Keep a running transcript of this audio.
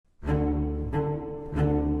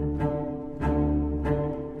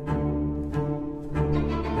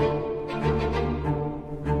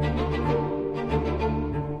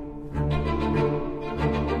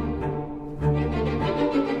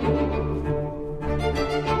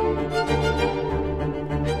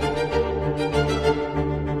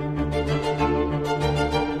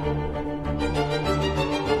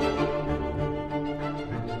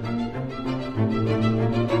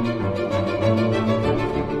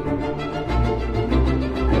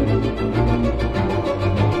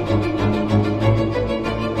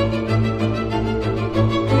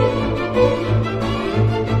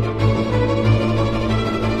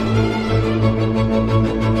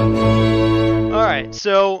right,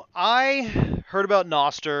 so I heard about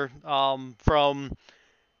Noster from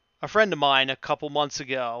a friend of mine a couple months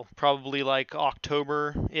ago, probably like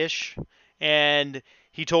October-ish, and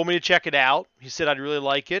he told me to check it out. He said I'd really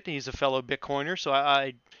like it. He's a fellow Bitcoiner, so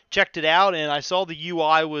I checked it out, and I saw the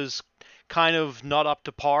UI was kind of not up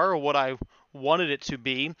to par or what I wanted it to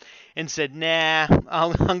be, and said, "Nah,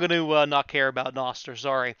 I'm going to not care about Noster.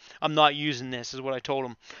 Sorry, I'm not using this," is what I told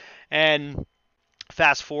him. And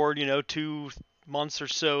fast forward, 2 months or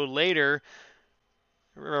so later,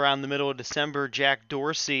 around the middle of December, Jack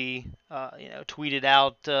Dorsey, tweeted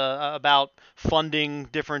out about funding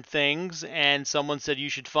different things, and someone said you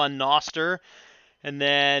should fund Noster, and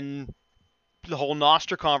then the whole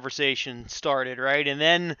Noster conversation started, right? And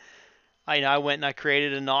then I went and I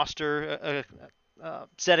created a Noster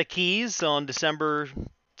set of keys on December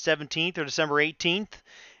 17th or December 18th,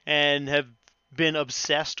 and have been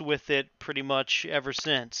obsessed with it pretty much ever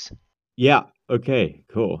since. Yeah. Okay.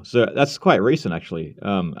 Cool. So that's quite recent, actually.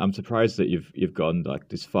 I'm surprised that you've gone like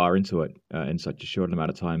this far into it in such a short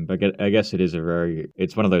amount of time. But I guess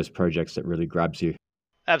it's one of those projects that really grabs you.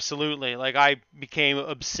 Absolutely. Like I became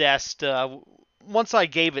obsessed once I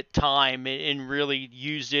gave it time and really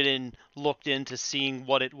used it and looked into seeing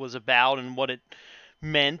what it was about and what it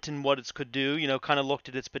meant and what it could do. Kind of looked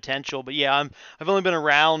at its potential. But yeah, I've only been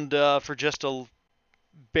around for just a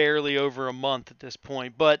barely over a month at this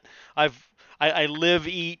point. But I live,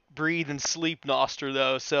 eat, breathe, and sleep Noster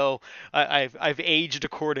though, so I've aged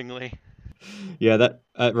accordingly. Yeah, that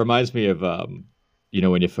reminds me of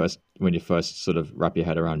when you first sort of wrap your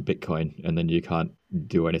head around Bitcoin and then you can't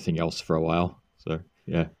do anything else for a while. So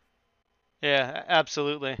yeah. Yeah,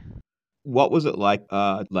 absolutely. What was it like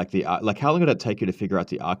like how long did it take you to figure out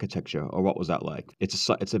the architecture, or what was that like? It's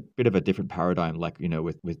a bit of a different paradigm, like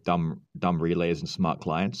with dumb relays and smart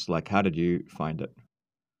clients. Like, how did you find it?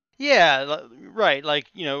 Yeah, right. Like,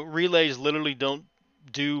 relays literally don't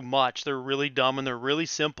do much. They're really dumb and they're really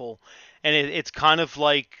simple. And it's kind of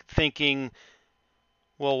like thinking,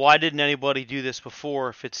 well, why didn't anybody do this before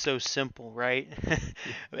if it's so simple, right?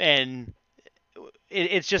 And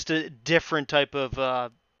it's just a different type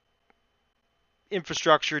of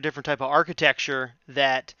infrastructure, different type of architecture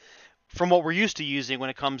that from what we're used to using when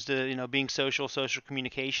it comes to being social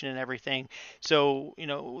communication and everything. So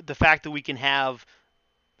the fact that we can have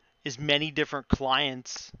as many different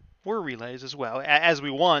clients or relays as well as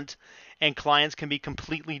we want, and clients can be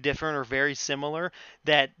completely different or very similar,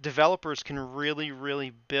 that developers can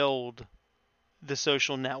really build the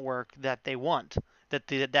social network that they want, that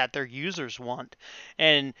their users want.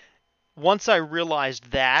 And once I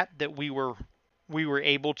realized that we were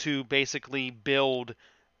able to basically build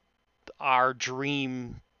our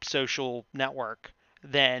dream social network,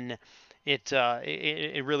 then it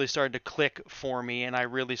really started to click for me, and I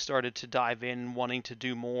really started to dive in, wanting to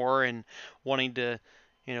do more and wanting to,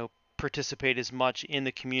 participate as much in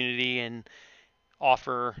the community and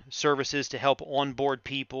offer services to help onboard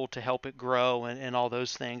people to help it grow and all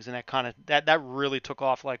those things. And that really took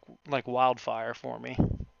off like wildfire for me.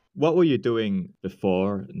 What were you doing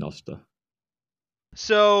before Nosta?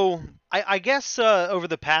 So I guess over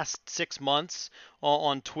the past 6 months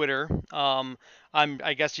on Twitter,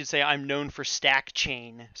 I guess you'd say I'm known for Stack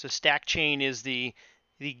Chain. So Stack Chain is the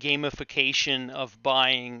gamification of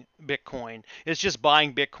buying Bitcoin. It's just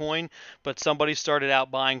buying Bitcoin, but somebody started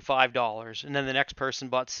out buying $5, and then the next person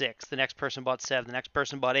bought six, the next person bought seven, the next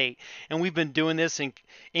person bought eight, and we've been doing this in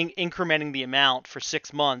incrementing the amount for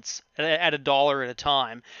 6 months at $1 at a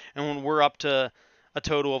time, and when we're up to a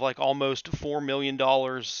total of like almost $4 million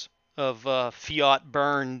of fiat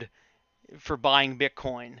burned for buying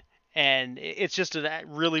Bitcoin. And it's just a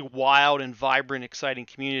really wild and vibrant, exciting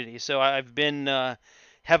community. So I've been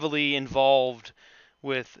heavily involved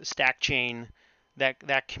with StackChain,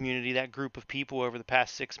 that community, that group of people over the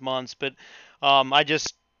past 6 months. But I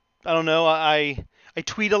don't know. I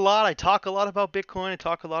tweet a lot. I talk a lot about Bitcoin. I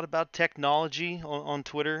talk a lot about technology on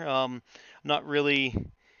Twitter. Not really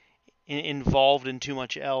involved in too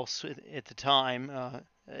much else at the time,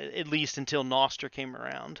 at least until Noster came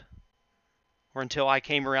around, or until I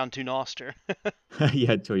came around to Noster.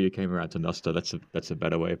 Yeah, until you came around to Nosta. That's a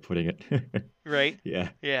better way of putting it. Right? Yeah.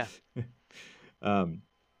 Yeah. Um,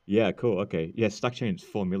 yeah, cool. Okay. Yeah, stock chain's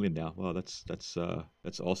 4 million now. Wow, that's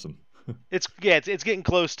awesome. It's getting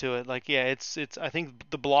close to it. Like yeah, it's I think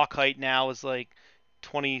the block height now is like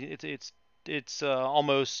 20. It's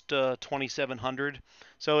almost 2,700.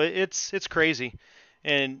 So it's crazy,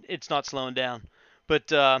 and it's not slowing down.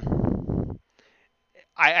 But I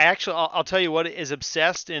actually I'll tell you what is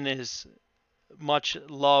obsessed and is much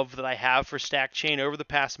love that I have for Stack Chain over the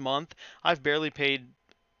past month. I've barely paid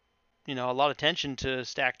a lot of attention to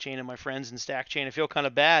Stack Chain and my friends in Stack Chain. I feel kind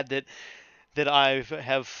of bad that I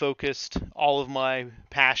have focused all of my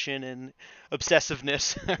passion and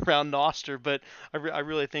obsessiveness around Nostr, but I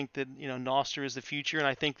really think that Nostr is the future, and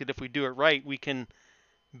I think that if we do it right, we can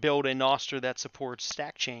build a Nostr that supports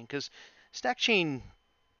Stack Chain, because Stack Chain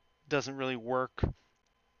doesn't really work.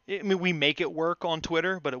 I mean, we make it work on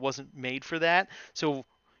Twitter, but it wasn't made for that. So,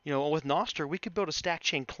 with Nostr, we could build a Stack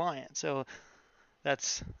Chain client. So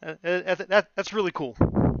that's really cool.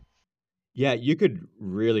 Yeah, you could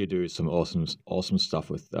really do some awesome stuff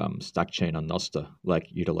with Stackchain on Noster, like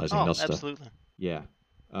utilizing Oh, Noster. absolutely. Yeah.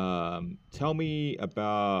 Tell me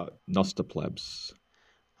about nostrplebs.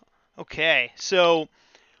 Okay, so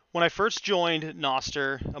when I first joined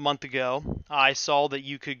Nostr a month ago, I saw that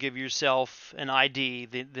you could give yourself an ID,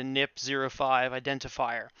 the NIP05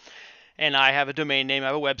 identifier. And I have a domain name, I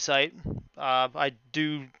have a website. I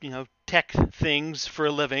do, tech things for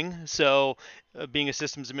a living. So, being a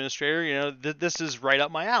systems administrator, this is right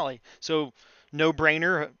up my alley. So, no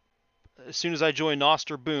brainer. As soon as I joined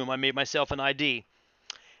Nostr, boom, I made myself an ID.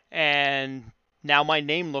 And now my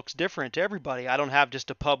name looks different to everybody. I don't have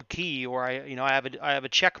just a pub key, or I have a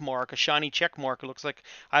check mark, a shiny check mark. It looks like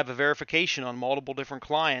I have a verification on multiple different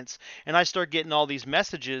clients, and I start getting all these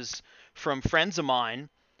messages from friends of mine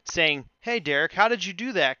saying, "Hey Derek, how did you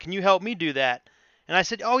do that? Can you help me do that?" And I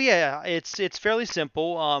said, "Oh yeah, it's fairly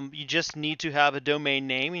simple. You just need to have a domain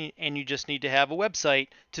name, and you just need to have a website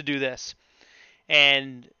to do this."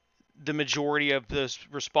 And the majority of those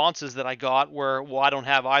responses that I got were, well, I don't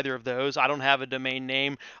have either of those. I don't have a domain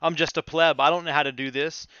name. I'm just a pleb. I don't know how to do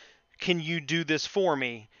this. Can you do this for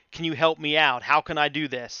me? Can you help me out? How can I do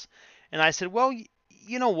this? And I said, well,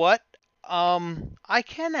 you know what? I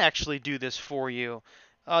can actually do this for you.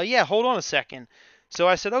 Yeah, hold on a second. So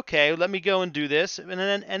I said, okay, let me go and do this. And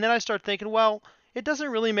then I start thinking, well, it doesn't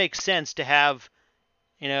really make sense to have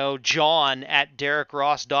John at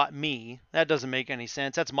DerekRoss.me. That doesn't make any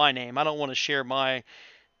sense. That's my name. I don't want to share my,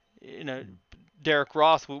 you know, Derek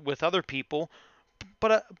Ross with other people.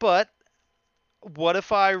 But what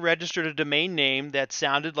if I registered a domain name that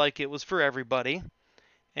sounded like it was for everybody?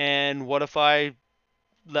 And what if I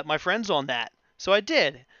let my friends on that? So I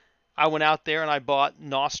did. I went out there and I bought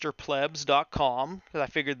nostrplebs.com because I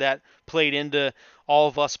figured that played into all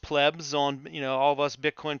of us plebs all of us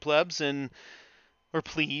Bitcoin plebs, and or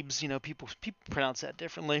plebes. People pronounce that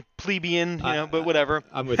differently. Plebeian, I, but I whatever.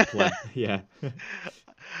 I'm with pleb. Yeah.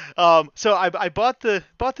 So I bought the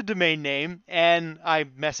domain name, and I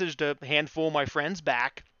messaged a handful of my friends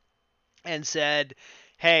back and said,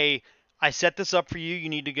 "Hey, I set this up for you. You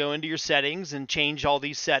need to go into your settings and change all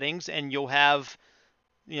these settings, and you'll have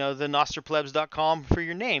the nostrplebs.com for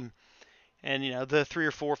your name." And the three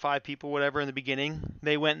or four or five people, whatever, in the beginning,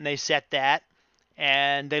 they went and they set that,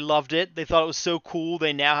 and they loved it. They thought it was so cool.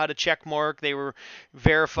 They now had a check mark. They were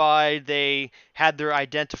verified. They had their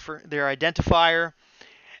identifier.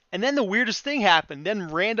 And then the weirdest thing happened.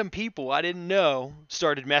 Then random people I didn't know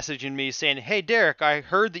started messaging me saying, "Hey Derek, I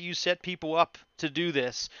heard that you set people up to do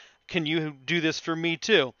this. Can you do this for me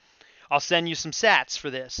too? I'll send you some sats for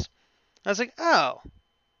this." I was like, "Oh,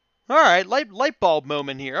 all right, light bulb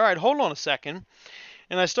moment here. All right, hold on a second."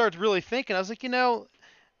 And I started really thinking. I was like,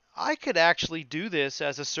 I could actually do this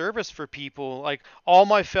as a service for people, like all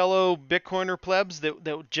my fellow Bitcoiner plebs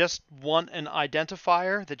that just want an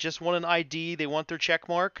identifier, that just want an ID, they want their check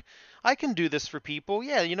mark. I can do this for people.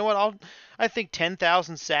 Yeah, you know what? I think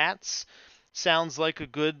 10,000 sats sounds like a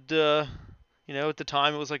good at the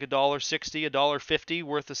time it was like $1.60, $1.50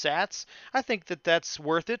 worth of sats. I think that that's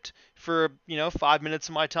worth it for 5 minutes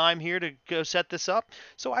of my time here to go set this up.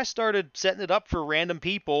 So I started setting it up for random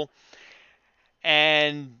people,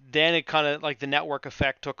 and then it kind of like the network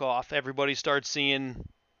effect took off. Everybody started seeing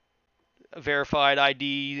verified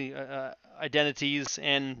ID identities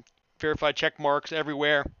and verified check marks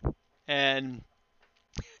everywhere. And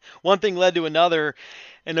one thing led to another.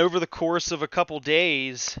 And over the course of a couple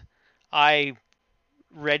days, I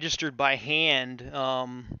registered by hand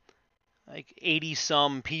like 80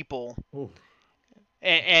 some people. Oh.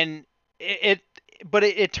 And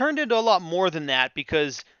it turned into a lot more than that,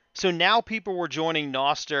 because so now people were joining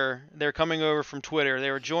Nostr. They're coming over from Twitter.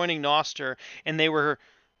 They were joining Nostr, and they were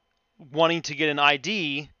wanting to get an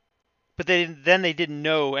ID, but they didn't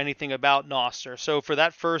know anything about Nostr. So for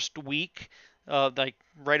that first week, like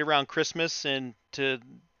right around Christmas and to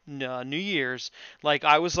New Year's, like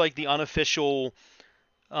I was like the unofficial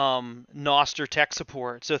Noster tech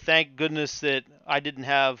support. So thank goodness that I didn't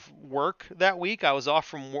have work that week. I was off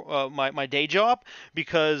from my day job,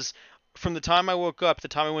 because from the time I woke up to the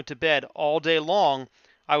time I went to bed all day long,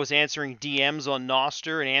 I was answering DMs on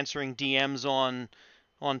Noster and answering DMs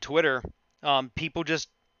on Twitter. People just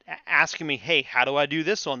asking me, hey, how do I do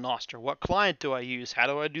this on Noster? What client do I use? How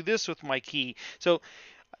do I do this with my key? So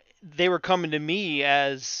they were coming to me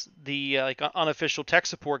as the like unofficial tech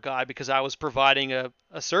support guy because I was providing a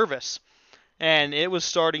service, and it was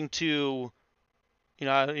starting to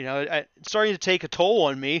starting to take a toll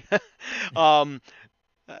on me. um,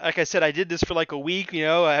 like I said, I did this for like a week.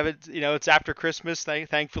 I haven't, it's after Christmas,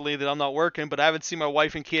 thankfully that I'm not working, but I haven't seen my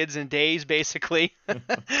wife and kids in days, basically.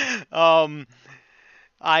 um,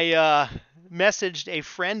 I messaged a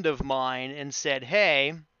friend of mine and said,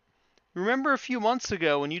 hey, remember a few months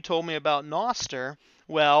ago when you told me about Noster?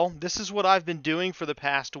 Well, this is what I've been doing for the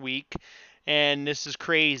past week, and this is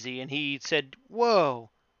crazy. And he said, whoa,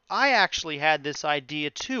 I actually had this idea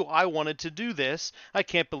too. I wanted to do this. I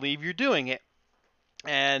can't believe you're doing it.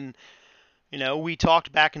 And, we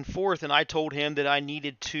talked back and forth, and I told him that I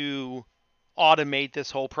needed to automate this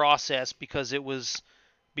whole process because it was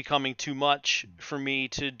becoming too much for me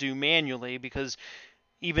to do manually, because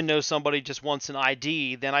even though somebody just wants an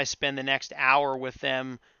ID, then I spend the next hour with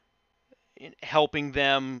them helping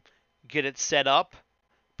them get it set up,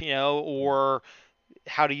 or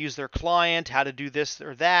how to use their client, how to do this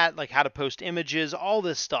or that, like how to post images, all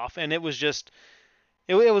this stuff. And it was just,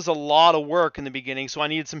 it was a lot of work in the beginning. So I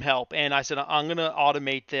needed some help. And I said, I'm going to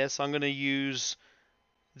automate this. I'm going to use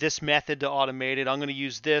this method to automate it. I'm going to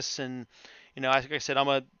use this. And, like I said,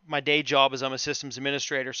 my day job is I'm a systems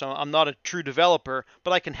administrator, so I'm not a true developer,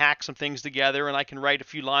 but I can hack some things together and I can write a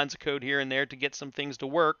few lines of code here and there to get some things to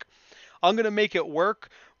work. I'm going to make it work,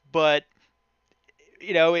 but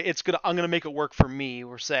I'm going to make it work for me,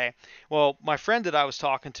 or say. Well, my friend that I was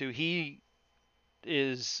talking to, he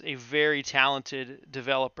is a very talented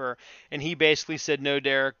developer, and he basically said, no,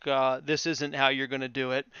 Derek, this isn't how you're going to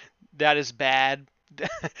do it. That is bad.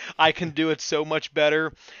 I can do it so much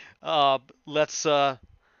better. Uh, let's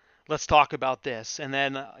let's talk about this. And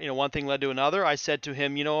then, one thing led to another. I said to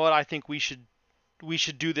him, you know what? I think we should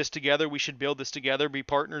do this together. We should build this together. Be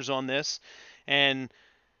partners on this. And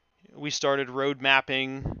we started road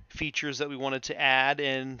mapping features that we wanted to add,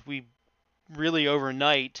 and we really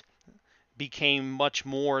overnight became much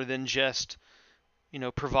more than just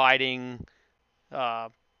providing uh,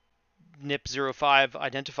 NIP05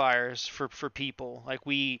 identifiers for people. Like,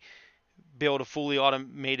 we build a fully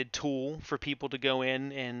automated tool for people to go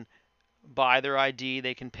in and buy their ID.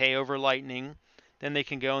 They can pay over Lightning. Then they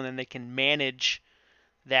can go and then they can manage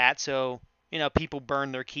that. So, people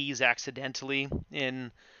burn their keys accidentally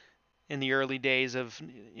in the early days of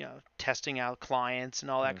testing out clients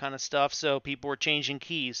and all that Yeah. kind of stuff. So people were changing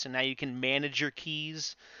keys. So now you can manage your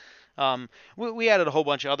keys. We added a whole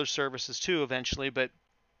bunch of other services too eventually, but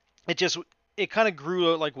it just it kind of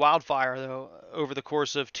grew like wildfire though over the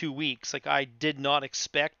course of 2 weeks. Like, I did not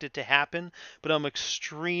expect it to happen, but I'm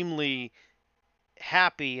extremely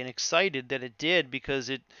happy and excited that it did, because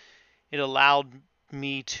it allowed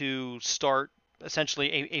me to start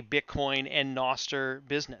essentially a Bitcoin and Noster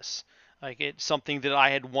business. Like, it's something that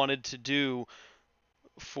I had wanted to do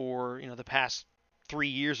for the past 3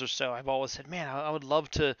 years or so. I've always said, man, I would love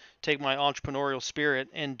to take my entrepreneurial spirit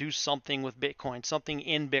and do something with Bitcoin, something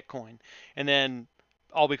in Bitcoin, and then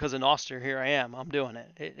all because of Noster, here I am. I'm doing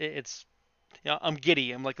it. It's I'm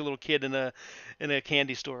giddy. I'm like a little kid in a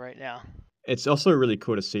candy store right now. It's also really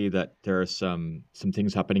cool to see that there are some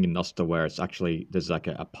things happening in Nosta where it's actually there's like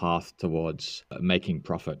a path towards making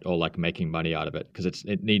profit or like making money out of it because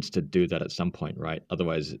it needs to do that at some point, right?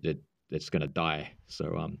 Otherwise, it's gonna die.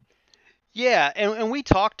 So Yeah, and we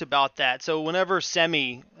talked about that. So whenever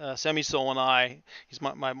Semi Soul and I, he's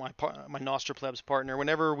my nostrplebs partner.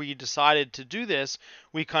 Whenever we decided to do this,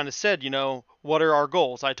 we kind of said, what are our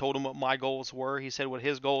goals? I told him what my goals were. He said what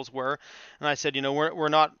his goals were, and I said, we're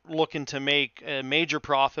not looking to make a major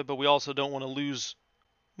profit, but we also don't want to lose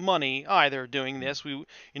money either doing this. We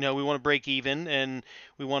want to break even, and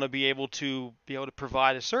we want to be able to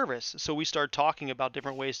provide a service. So we started talking about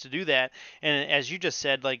different ways to do that. And as you just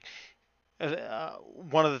said, like,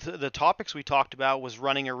 one of the topics we talked about was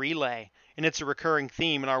running a relay, and it's a recurring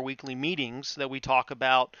theme in our weekly meetings that we talk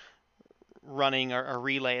about running a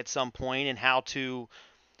relay at some point, and how to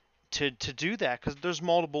do that, because there's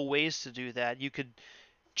multiple ways to do that. You could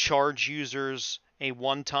charge users a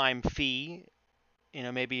one-time fee,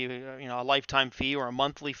 maybe a lifetime fee or a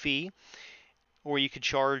monthly fee, or you could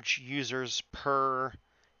charge users per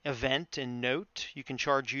event and note. You can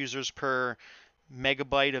charge users per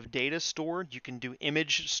megabyte of data stored. You can do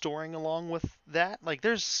image storing along with that. Like,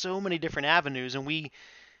 there's so many different avenues, and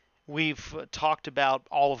we've talked about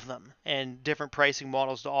all of them and different pricing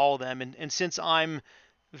models to all of them. And since I'm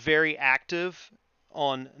very active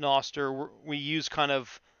on Noster. We use kind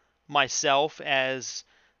of myself as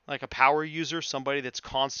like a power user, somebody that's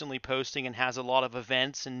constantly posting and has a lot of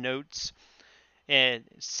events and notes, and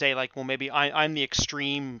say like, well, maybe I'm the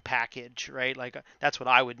extreme package, right? Like that's what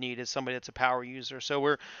I would need, is somebody that's a power user. So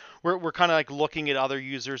we're kind of like looking at other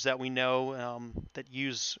users that we know, that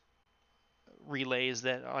use relays,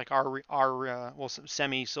 that like our well,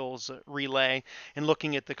 Semi Souls relay, and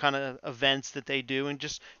looking at the kind of events that they do, and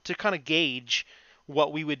just to kind of gauge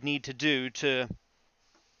what we would need to do to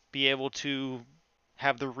be able to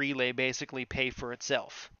have the relay basically pay for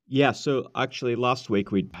itself. Yeah, so actually last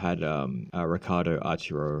week we had Ricardo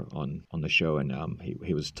Arturo on the show, and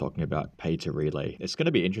he was talking about pay to relay. It's going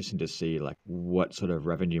to be interesting to see like what sort of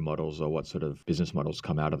revenue models or what sort of business models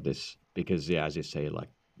come out of this, because yeah, as you say, like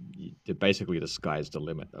basically the sky's the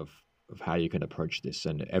limit of how you can approach this,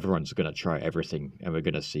 and everyone's going to try everything, and we're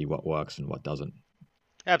going to see what works and what doesn't.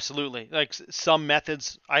 Absolutely. Like some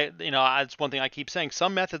methods, that's one thing I keep saying.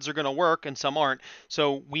 Some methods are going to work and some aren't.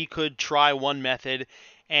 So we could try one method,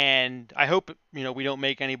 and I hope we don't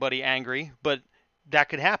make anybody angry, but that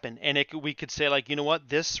could happen. And we could say like, you know what,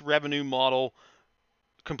 this revenue model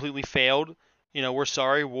completely failed. We're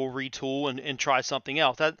sorry. We'll retool and try something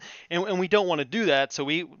else. And we don't want to do that. So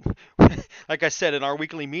we, like I said, in our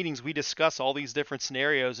weekly meetings, we discuss all these different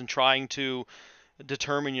scenarios and trying to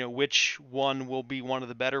determine which one will be one of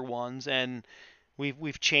the better ones, and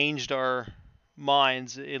we've changed our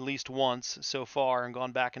minds at least once so far and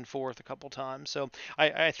gone back and forth a couple times. So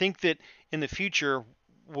I think that in the future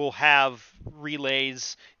we'll have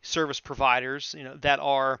relays service providers that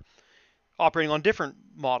are operating on different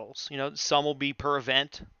models. Some will be per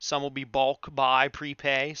event, some will be bulk buy,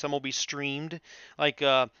 prepay, some will be streamed. Like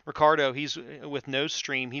Ricardo, he's with No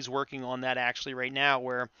Stream, he's working on that actually right now,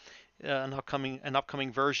 where an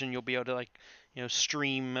upcoming version you'll be able to like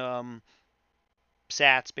stream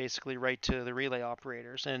sats basically right to the relay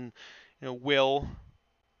operators. And Will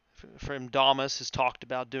from Damas has talked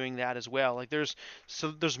about doing that as well. Like there's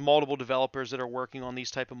multiple developers that are working on these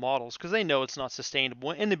type of models because they know it's not sustainable.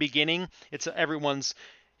 In the beginning, it's everyone's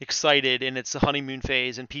excited and it's the honeymoon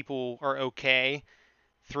phase, and people are okay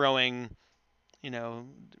throwing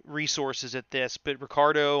resources at this. But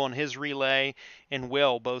Ricardo on his relay and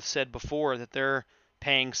Will both said before that they're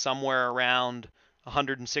paying somewhere around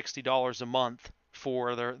 $160 a month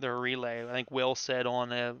for their relay. I think Will said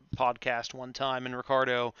on a podcast one time, and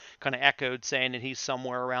Ricardo kind of echoed saying that he's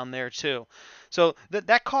somewhere around there too. So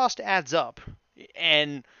that cost adds up.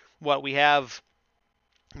 And what we have,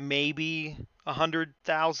 maybe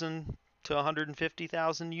 100,000 to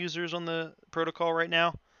 150,000 users on the protocol right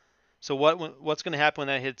now. So what's going to happen when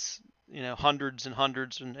that hits hundreds and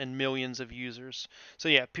hundreds and millions of users? So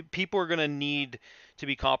yeah, people are going to need to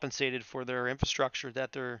be compensated for their infrastructure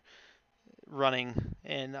that they're running,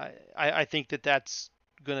 and I think that that's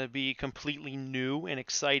going to be completely new and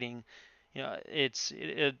exciting.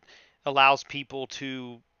 It allows people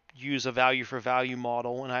to use a value for value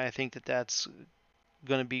model, and I think that that's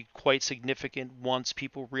going to be quite significant once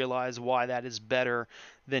people realize why that is better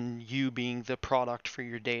than you being the product for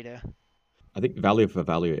your data. I think value for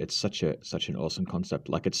value, it's such an awesome concept.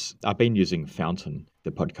 Like I've been using Fountain, the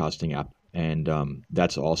podcasting app, and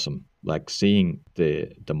that's awesome. Like seeing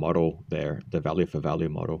the model there, the value for value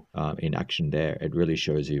model in action there, it really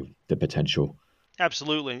shows you the potential.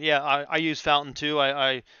 Absolutely. Yeah, I use Fountain too.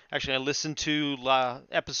 I actually I listened to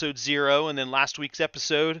episode 0 and then last week's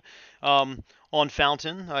episode on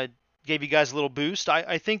Fountain. I gave you guys a little boost.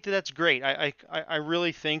 I think that that's great. I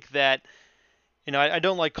really think that I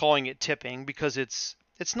don't like calling it tipping because it's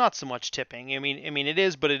not so much tipping. I mean it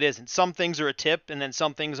is, but it isn't. Some things are a tip, and then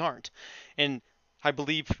some things aren't. And I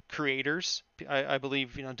believe creators, I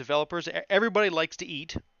believe developers, everybody likes to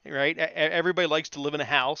eat, right? Everybody likes to live in a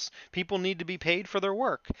house. People need to be paid for their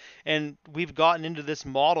work, and we've gotten into this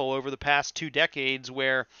model over the past 2 decades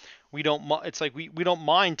where we don't. It's like we don't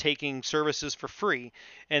mind taking services for free,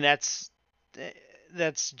 and that's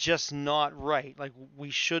just not right. Like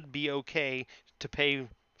we should be okay to pay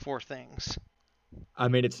for things. I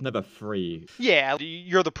mean, it's never free. Yeah,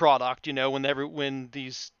 you're the product. When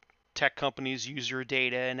these tech companies use your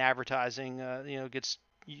data and advertising, gets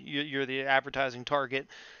you're the advertising target.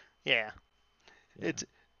 Yeah, Yeah. it's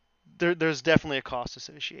there's definitely a cost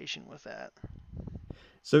association with that.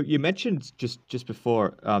 So you mentioned just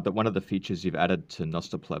before that one of the features you've added to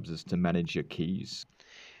nostrplebs is to manage your keys.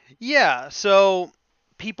 Yeah, so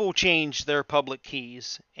people change their public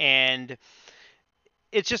keys, and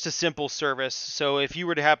it's just a simple service. So if you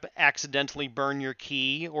were to have accidentally burn your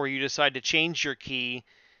key, or you decide to change your key,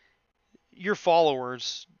 your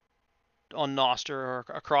followers on Nostr or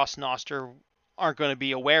across Nostr aren't going to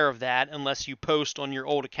be aware of that unless you post on your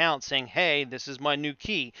old account saying, "Hey, this is my new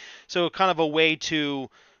key." So kind of a way to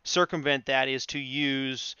circumvent that is to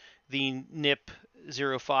use the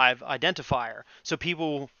NIP05 identifier. So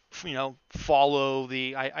people, follow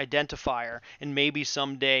the identifier, and maybe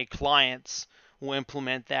someday clients will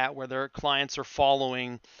implement that where their clients are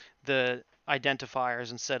following the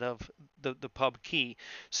identifiers instead of the pub key.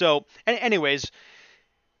 So, anyways,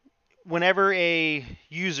 whenever a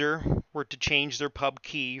user were to change their pub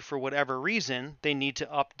key for whatever reason, they need to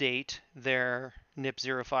update their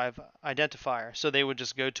NIP05 identifier. So they would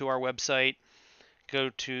just go to our website, go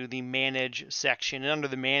to the manage section, and under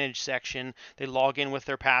the manage section, they log in with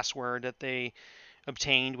their password that they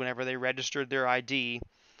obtained whenever they registered their ID,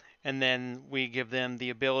 and then we give them the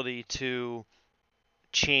ability to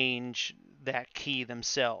change that key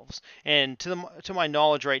themselves. And to my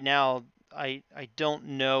knowledge right now, I don't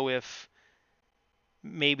know if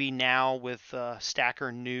maybe now with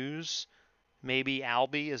Stacker News, maybe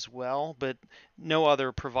Albi as well, but no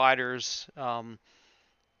other providers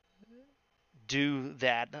do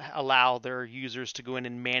that, allow their users to go in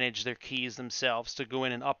and manage their keys themselves, to go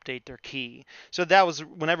in and update their key. So that was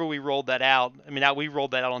whenever we rolled that out. I mean, we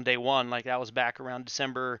rolled that out on day one, like that was back around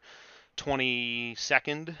December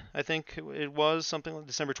 22nd, I think it was, something like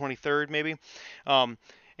December 23rd, maybe. Um,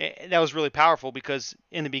 that was really powerful because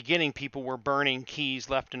in the beginning, people were burning keys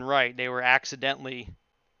left and right. They were accidentally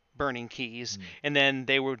burning keys, Mm. and then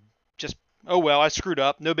they would just, oh well, I screwed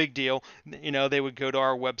up, no big deal. They would go to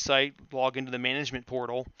our website, log into the management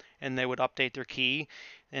portal, and they would update their key,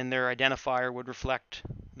 and their identifier would reflect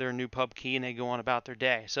their new pub key, and they go on about their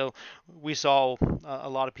day. So we saw a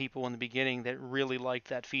lot of people in the beginning that really liked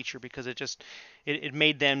that feature because it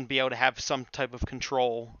made them be able to have some type of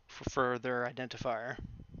control for their identifier.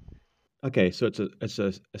 Okay, so it's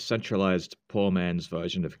a centralized poor man's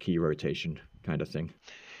version of key rotation kind of thing.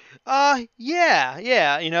 Yeah,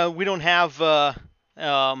 yeah. We don't have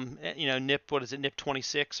NIP. What is it? NIP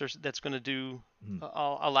 26, or that's going to do Mm.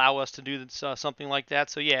 allow us to do this, something like that.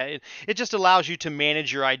 So yeah, it just allows you to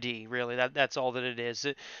manage your ID. Really, that's all that it is.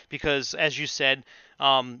 Because as you said,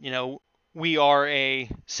 we are a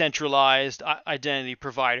centralized identity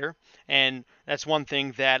provider, and that's one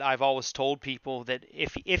thing that I've always told people that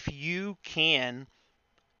if you can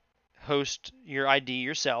host your ID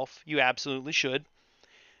yourself, you absolutely should.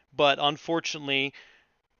 But unfortunately,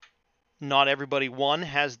 not everybody, one,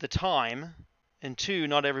 has the time, and two,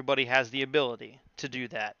 not everybody has the ability to do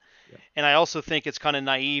that. Yeah. And I also think it's kind of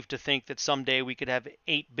naive to think that someday we could have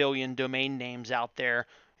 8 billion domain names out there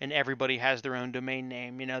and everybody has their own domain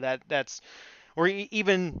name. That's or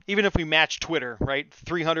even if we match Twitter, right?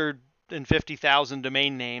 350,000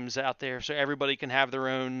 domain names out there so everybody can have their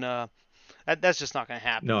own that's just not going to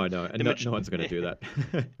happen. No, no, and The no one's gonna do that.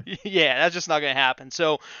 Yeah, that's just not going to happen.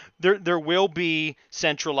 So there will be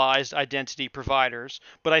centralized identity providers,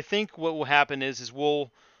 but I think what will happen is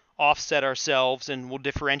we'll offset ourselves and we'll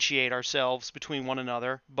differentiate ourselves between one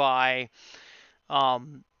another by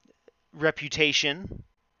um, reputation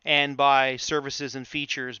and by services and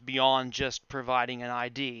features beyond just providing an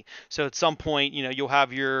ID. So at some point, you'll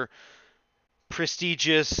have your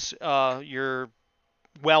prestigious, your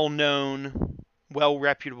well-known,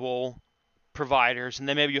 well-reputable providers, and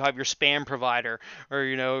then maybe you have your spam provider,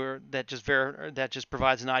 or that just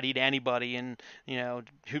provides an ID to anybody, and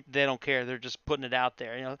they don't care, they're just putting it out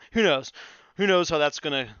there. Who knows how that's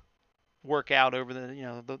going to work out over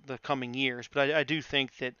the coming years. But I do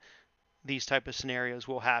think that these type of scenarios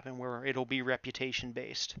will happen where it'll be reputation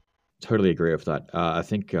based. Totally agree with that. I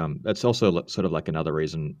think that's also sort of like another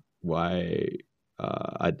reason why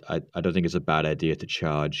I don't think it's a bad idea to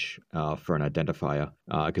charge for an identifier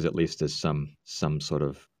because at least there's some sort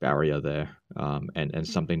of barrier there and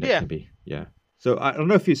something that Yeah. can be yeah. So I don't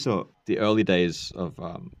know if you saw the early days of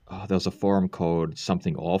there was a forum called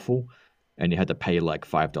Something Awful, and you had to pay like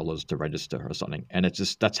 $5 to register or something, and it's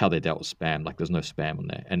just that's how they dealt with spam. Like there's no spam on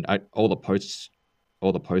there, and all the posts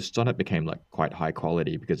on it became like quite high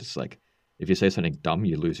quality because it's like if you say something dumb,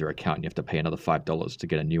 you lose your account and you have to pay another $5 to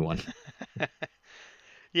get a new one.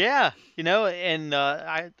 Yeah, and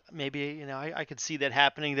I maybe I could see that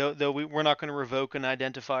happening, though we're not going to revoke an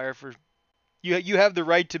identifier for you have the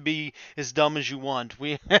right to be as dumb as you want.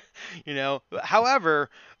 However,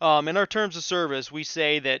 in our terms of service, we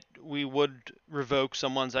say that we would revoke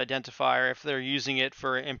someone's identifier if they're using it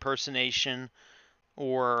for impersonation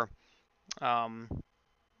or, um,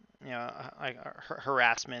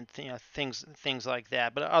 harassment, things like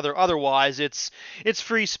that. But otherwise, it's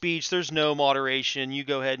free speech. There's no moderation. You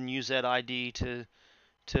go ahead and use that ID to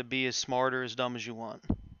be as smart or as dumb as you want.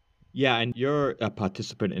 Yeah, and you're a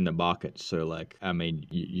participant in the market, so like, I mean,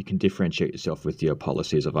 you can differentiate yourself with your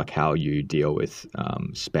policies of like how you deal with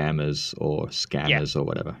spammers or Yeah. scammers or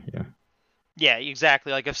whatever. Yeah. Yeah,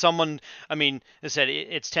 exactly. Like if someone, I mean, as I said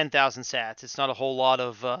it's 10,000 sats. It's not a whole lot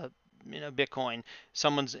of Bitcoin.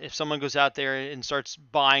 If someone goes out there and starts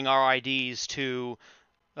buying our IDs to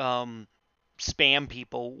um, spam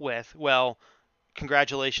people with, well,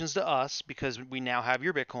 congratulations to us because we now have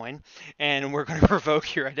your Bitcoin and we're going to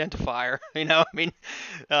revoke your identifier. I mean,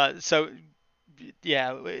 so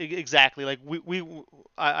yeah, exactly. Like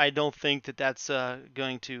I don't think that that's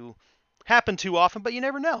going to happen too often, but you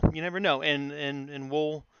never know. You never know, and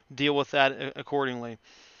we'll deal with that accordingly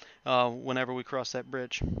whenever we cross that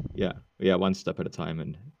bridge. Yeah, yeah, one step at a time,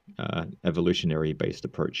 and evolutionary based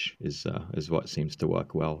approach is what seems to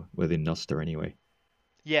work well within Noster anyway.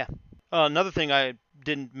 Yeah. Another thing I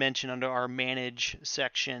didn't mention under our manage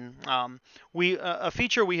section, we a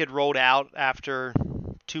feature we had rolled out after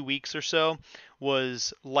 2 weeks or so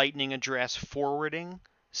was Lightning address forwarding.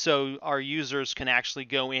 So our users can actually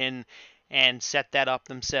go in and set that up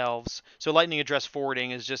themselves. So Lightning address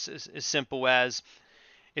forwarding is just as simple as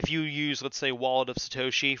if you use, let's say, Wallet of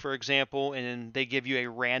Satoshi, for example, and they give you a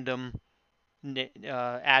random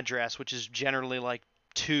address, which is generally like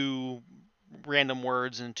two random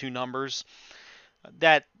words and two numbers.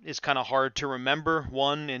 That is kind of hard to remember.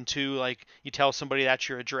 One and two, like you tell somebody that's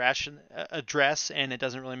your address, and it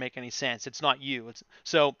doesn't really make any sense. It's not you.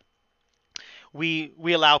 So we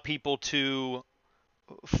allow people to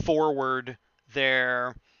forward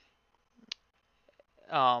their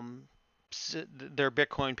um, their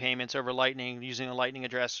Bitcoin payments over Lightning using a Lightning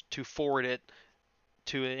address to forward it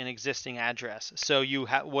to an existing address. So you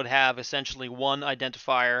would have essentially one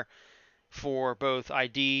identifier for both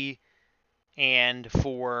ID and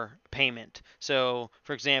for payment. So,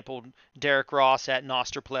 for example, Derek Ross at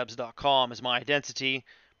nostrplebs.com is my identity,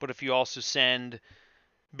 but if you also send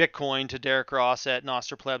Bitcoin to Derek Ross at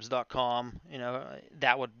nostrplebs.com,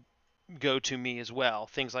 that would go to me as well.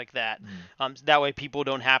 Things like that. Mm. That way, people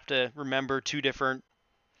don't have to remember two different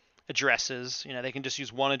addresses. They can just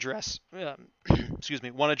use one address. Excuse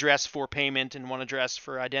me, one address for payment and one address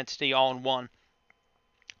for identity, all in one.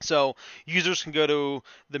 So users can go to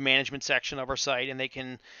the management section of our site and they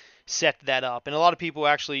can set that up. And a lot of people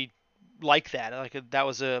actually like that. Like that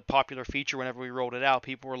was a popular feature whenever we rolled it out.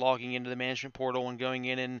 People were logging into the management portal and going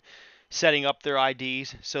in and setting up their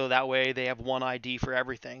IDs so that way they have one ID for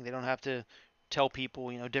everything. They don't have to tell people,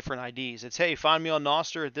 different IDs. It's hey, find me on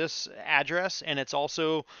Nostr at this address and it's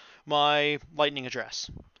also my Lightning address.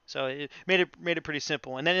 So it made it pretty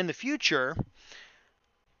simple. And then in the future,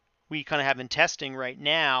 we kind of have in testing right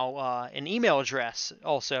now an email address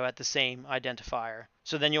also at the same identifier.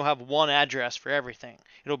 So then you'll have one address for everything.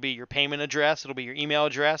 It'll be your payment address, it'll be your email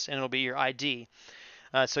address, and it'll be your ID.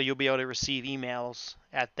 So you'll be able to receive emails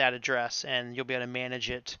at that address, and you'll be able to manage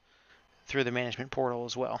it through the management portal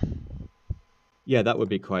as well. Yeah, that would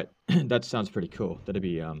be quite. That sounds pretty cool. That'd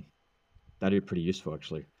be pretty useful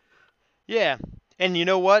actually. Yeah, and you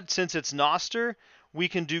know what? Since it's Noster, we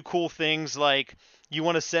can do cool things like you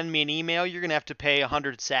want to send me an email, you're gonna have to pay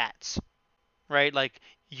 100 Sats, right? Like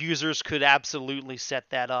users could absolutely set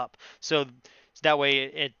that up. So that way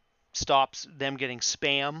it stops them getting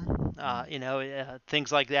spam, Mm.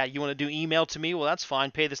 things like that. You want to do email to me? Well, that's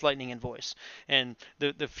fine. Pay this Lightning invoice. And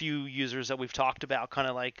the few users that we've talked about, kind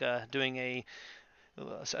of like doing a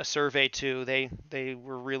survey to, they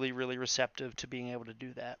were really really receptive to being able to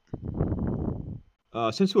do that.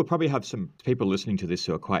 Since we'll probably have some people listening to this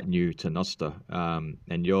who are quite new to Noster,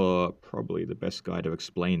 and you're probably the best guy to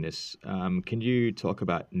explain this, can you talk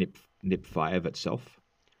about NIP5 itself?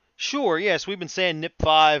 Sure, yes, we've been saying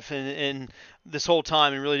NIP5 and this whole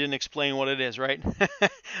time and really didn't explain what it is, right?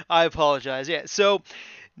 I apologize. Yeah, so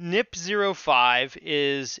NIP05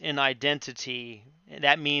 is an identity.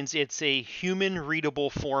 That means it's a human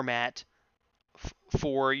readable format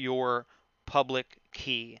for your public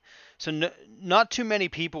key. So not too many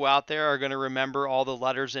people out there are going to remember all the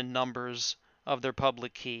letters and numbers of their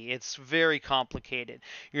public key. It's very complicated.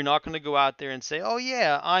 You're not going to go out there and say, "Oh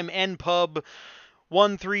yeah, I'm npub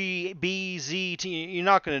 13BZT." You're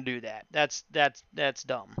not going to do that. That's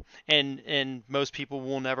dumb. And most people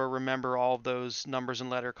will never remember all of those numbers and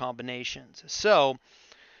letter combinations. So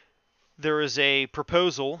there is a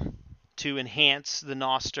proposal to enhance the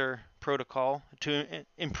Noster protocol to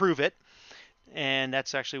improve it, and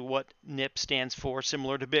that's actually what NIP stands for.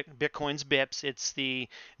 Similar to Bitcoin's BIPs, it's the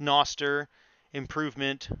Noster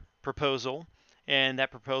Improvement Proposal, and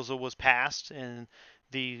that proposal was passed, and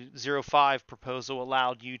the 05 proposal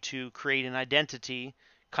allowed you to create an identity,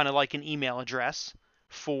 kind of like an email address,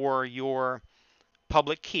 for your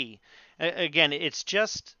public key. Again, it's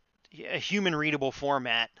just a human readable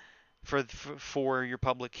format for your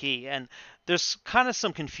public key. And there's kind of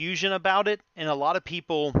some confusion about it, and a lot of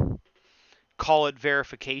people call it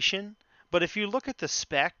verification. But if you look at the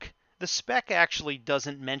spec actually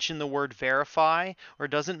doesn't mention the word verify or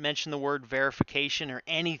doesn't mention the word verification or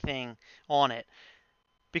anything on it.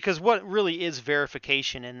 Because what really is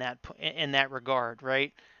verification in that regard,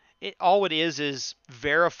 right? All it is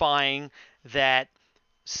verifying that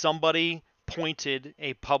somebody pointed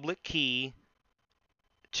a public key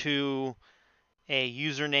to a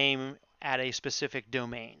username at a specific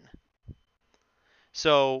domain.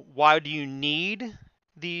 So why do you need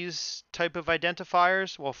these type of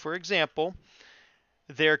identifiers? Well, for example,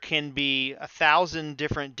 there can be 1,000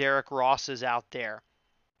 different Derek Rosses out there,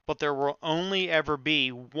 but there will only ever be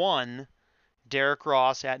one Derek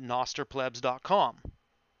Ross at nostrplebs.com.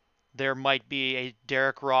 There might be a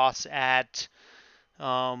Derek Ross at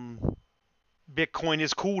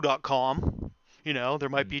bitcoiniscool.com. There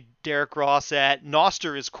might Mm. be Derek Ross at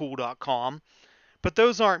nosteriscool.com. But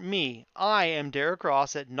those aren't me. I am Derek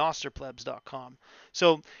Ross at nostrplebs.com.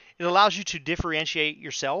 So it allows you to differentiate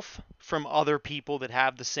yourself from other people that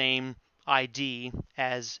have the same ID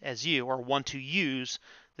as you or want to use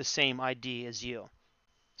the same ID as you.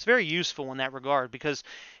 It's very useful in that regard because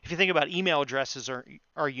if you think about email addresses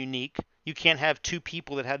are unique, you can't have two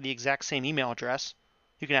people that have the exact same email address.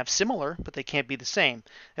 You can have similar, but they can't be the same.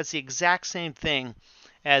 That's the exact same thing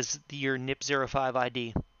as your NIP05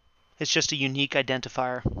 ID. It's just a unique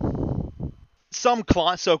identifier.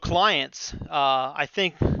 Clients, I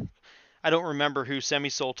think I don't remember who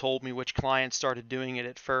Semisol told me which client started doing it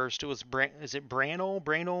at first. It was is it Branel,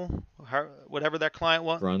 whatever that client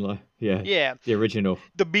was. Brownlow, yeah, Yeah, the original.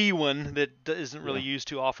 the B one that isn't really Yeah. used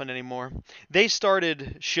too often anymore. They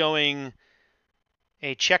started showing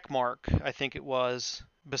a check mark, I think it was,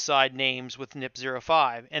 beside names with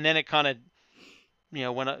NIP05, and then it kind of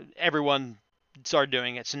when everyone started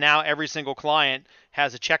doing it. So now every single client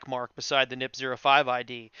has a check mark beside the NIP05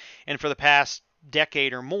 ID. And for the past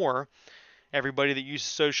decade or more, everybody that uses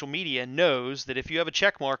social media knows that if you have a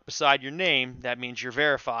check mark beside your name, that means you're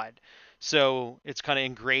verified. So it's kind of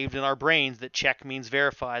engraved in our brains that check means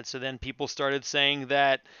verified. So then people started saying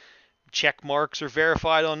that check marks are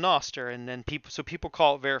verified on Nostr, and then people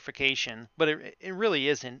call it verification, but it really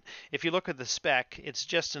isn't. If you look at the spec, it's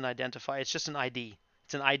just an identifier. It's just an ID.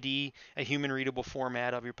 It's an ID, a human readable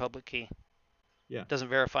format of your public key. It Yeah. doesn't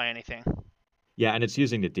verify anything. Yeah, and it's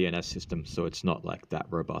using the DNS system, so it's not like that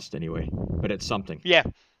robust anyway. But it's something. Yeah,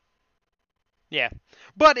 yeah,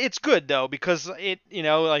 but it's good though because it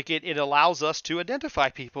allows us to identify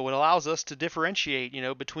people. It allows us to differentiate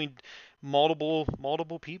between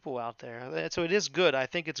multiple people out there. So it is good. I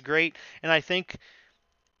think it's great, and I think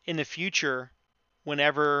in the future,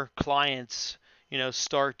 whenever clients,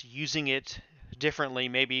 start using it differently,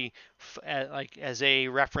 maybe like as a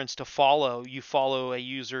reference to follow, you follow a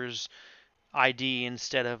user's ID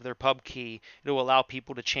instead of their pub key. It will allow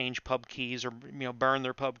people to change pub keys or burn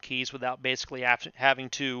their pub keys without basically having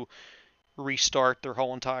to restart their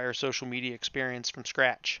whole entire social media experience from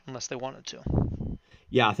scratch unless they wanted to.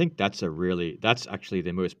 Yeah, I think that's actually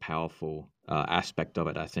the most powerful aspect of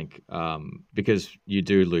it. I think because you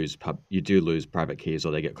do lose private keys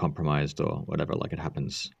or they get compromised or whatever. Like it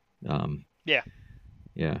happens. Um, Yeah,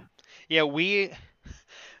 yeah. yeah.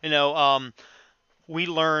 You know um, we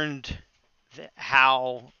learned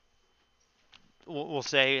how we'll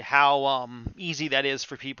say how easy that is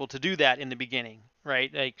for people to do that in the beginning,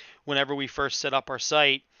 right? Like whenever we first set up our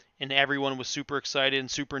site and everyone was super excited and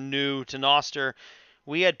super new to Noster,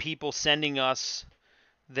 we had people sending us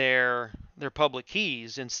their public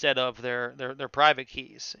keys instead of their private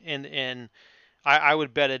keys, and I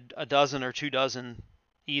would bet a dozen or 2 dozen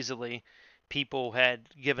easily people had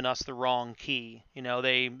given us the wrong key.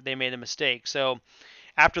 They made a mistake. So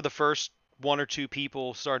after the first one or two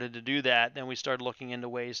people started to do that, then we started looking into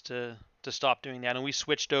ways to stop doing that, and we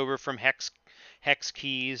switched over from hex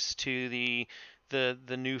keys to the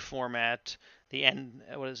new format, the N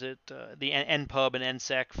what is it the NPub and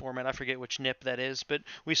NSEC format. I forget which NIP that is, but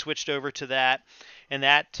we switched over to that, and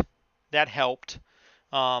that helped.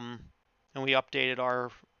 Um, and we updated our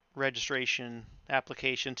registration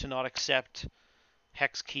application to not accept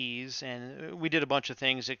hex keys, and we did a bunch of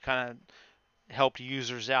things that kind of helped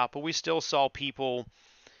users out, but we still saw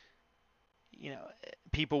you know,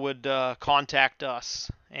 people would contact us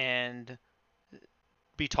and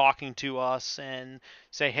be talking to us and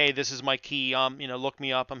say, "Hey, this is my key. Look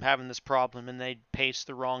me up. I'm having this problem," and they paste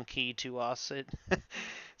the wrong key to us.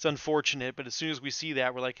 It's unfortunate, but as soon as we see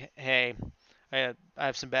that, we're like, "Hey, I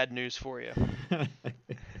have some bad news for you.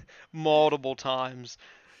 Multiple times,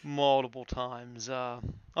 multiple times.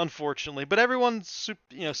 Unfortunately, but everyone's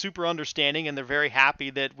super understanding, and they're very happy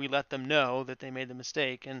that we let them know that they made the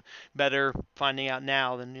mistake, and better finding out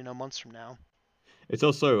now than months from now. It's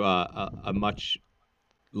also a much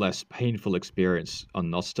less painful experience on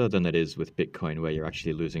Nostr than it is with Bitcoin, where you're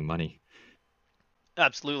actually losing money.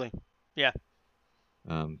 Absolutely. Yeah.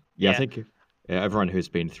 Yeah, I Yeah. think everyone who's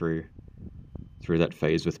been through that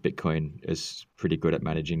phase with Bitcoin is pretty good at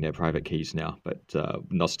managing their private keys now. But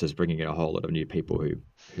Nostra's bringing in a whole lot of new people who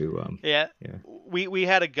Yeah. yeah. We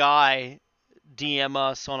had a guy DM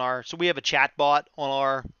us on our so we have a chat bot on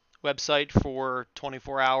our website for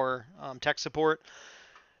 24-hour tech support.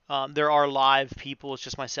 There are live people. It's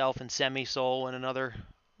just myself and Semi Soul and another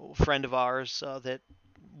friend of ours that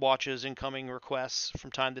watches incoming requests from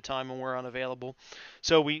time to time when we're unavailable.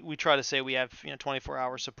 So we try to say we have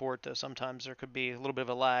 24-hour support, though sometimes there could be a little bit of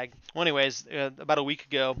a lag. Well, anyways, about a week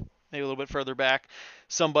ago, maybe a little bit further back,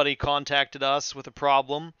 somebody contacted us with a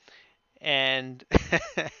problem, and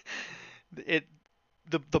it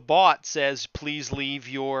the bot says please leave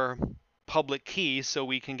your public key so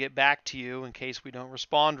we can get back to you in case we don't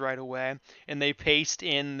respond right away, and they paste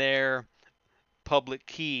in their public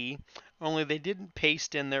key, only they didn't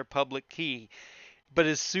paste in their public key. But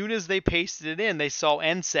as soon as they pasted it in, they saw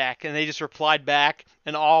NSEC, and they just replied back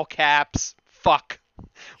in all caps, fuck.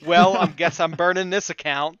 Well, I guess I'm burning this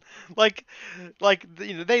account. Like,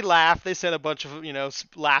 they laughed. They sent a bunch of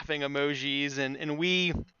laughing emojis, and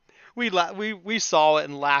we saw it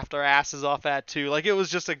and laughed our asses off at too. Like it was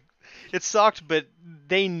just it sucked, but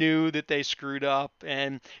they knew that they screwed up,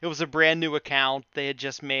 and it was a brand new account they had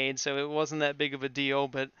just made, so it wasn't that big of a deal.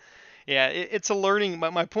 But yeah, it's a learning.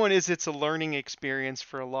 My point is, it's a learning experience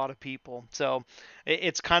for a lot of people. So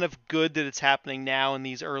it's kind of good that it's happening now in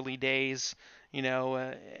these early days.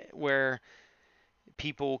 Where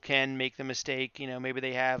people can make the mistake. Maybe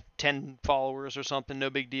they have 10 followers or something. No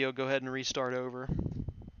big deal. Go ahead and restart over.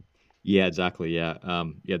 Yeah, exactly. Yeah,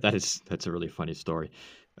 yeah. That's a really funny story.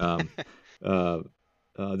 Um, uh,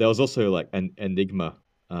 there was also like an Enigma.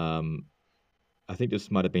 Um, I think this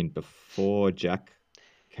might have been before Jack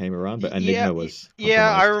came around, but Yeah, Enigma was yeah,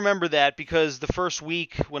 I compromised. remember that because the first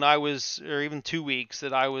week when I was, or even 2 weeks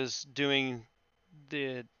that I was doing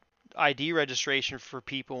the ID registration for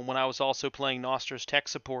people, when I was also playing Nostra's tech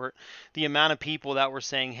support, the amount of people that were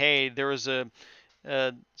saying, "Hey, there was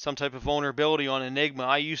some type of vulnerability on Enigma.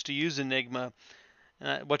 I used to use Enigma.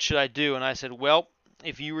 What should I do?" And I said, "Well,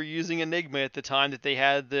 if you were using Enigma at the time that they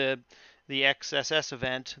had the XSS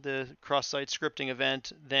event, the cross-site scripting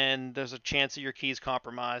event, then there's a chance that your key is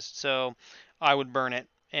compromised. So I would burn it."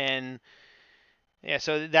 And yeah,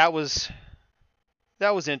 so that was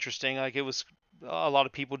interesting. Like it was a lot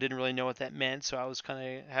of people didn't really know what that meant, so I was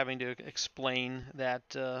kind of having to explain that.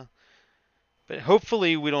 But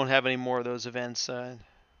hopefully, we don't have any more of those events in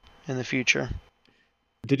the future.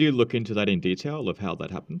 Did you look into that in detail of how that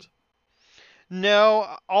happened?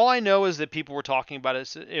 No, all I know is that people were talking about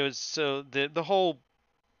it. It was so the whole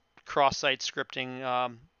cross-site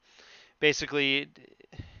scripting. Basically,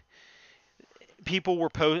 people were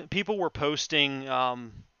posting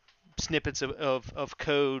snippets of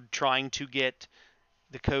code trying to get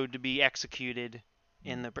the code to be executed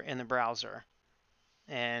in the browser,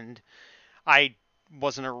 and I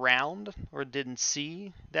wasn't around or didn't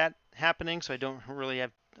see that happening, so I don't really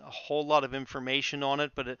have a whole lot of information on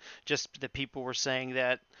it. But just that people were saying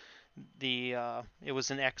that it was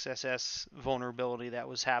an XSS vulnerability that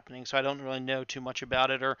was happening. So I don't really know too much about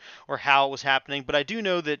it or how it was happening. But I do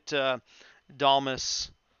know that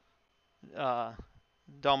Dalmas uh,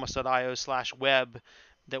 Dalmas.io/web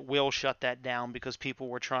that will shut that down because people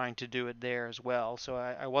were trying to do it there as well. So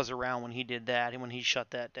I was around when he did that and when he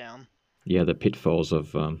shut that down. Yeah, the pitfalls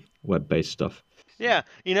of web-based stuff. Yeah,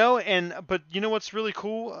 but what's really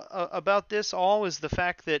cool about this all is the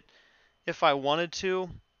fact that if I wanted to,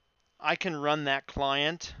 I can run that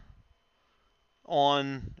client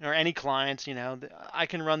on, or any clients, I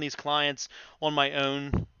can run these clients on my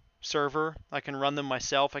own server. I can run them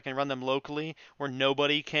myself. I can run them locally where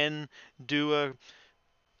nobody can do a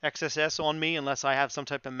XSS on me unless I have some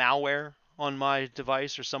type of malware on my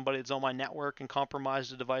device or somebody that's on my network and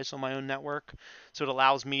compromised a device on my own network. So it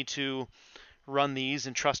allows me to run these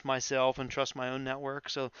and trust myself and trust my own network.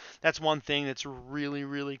 So that's one thing that's really,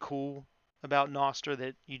 really cool about Nostr,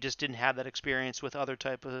 that you just didn't have that experience with other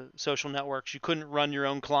type of social networks. You couldn't run your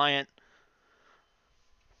own client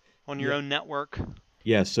on your Yeah. own network.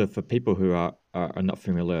 Yeah, so for people who are not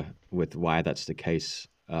familiar with why that's the case,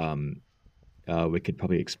 we could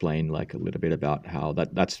probably explain like a little bit about how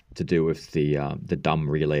that's to do with the dumb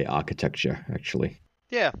relay architecture, actually.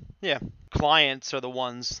 Yeah, yeah. Clients are the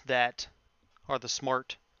ones that are the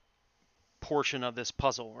smart portion of this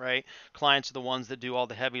puzzle, right? Clients are the ones that do all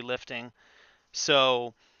the heavy lifting.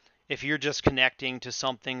 So if you're just connecting to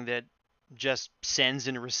something that just sends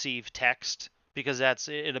and receives text, because that's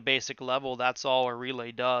at a basic level, that's all a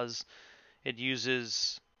relay does. It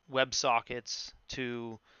uses WebSockets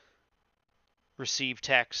to receive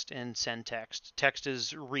text and send text. Text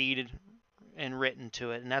is read and written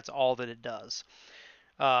to it, and that's all that it does.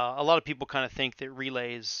 A lot of people kind of think that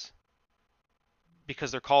relays,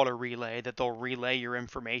 because they're called a relay, that they'll relay your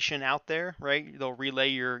information out there, right? They'll relay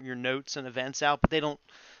your notes and events out, but they don't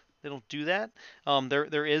do that.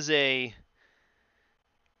 There is a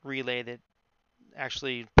relay that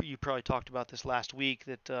actually you probably talked about this last week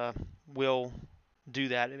that will do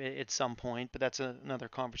that at some point, but that's another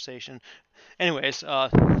conversation. Anyways,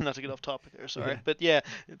 not to get off topic there, sorry, Yeah. but yeah,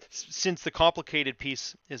 since the complicated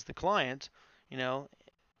piece is the client, you know,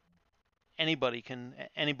 anybody can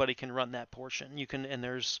run that portion. You can, and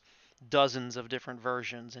there's dozens of different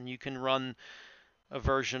versions, and you can run a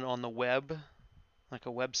version on the web, like a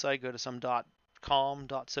website, go to some .com,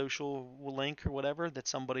 .social link or whatever that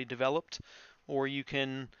somebody developed, or you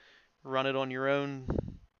can run it on your own,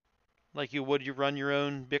 like you run your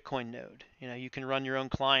own Bitcoin node. You can run your own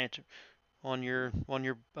client on your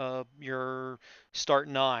Start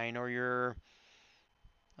 9 or your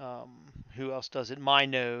who else does it? My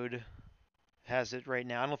node has it right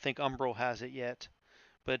now. I don't think Umbrel has it yet,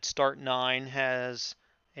 but Start 9 has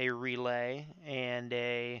a relay and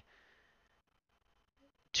a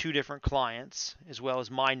two different clients as well as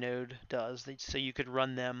my node does. So you could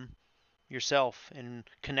run them yourself and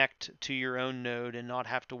connect to your own node and not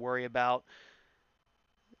have to worry about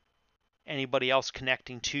anybody else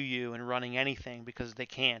connecting to you and running anything, because they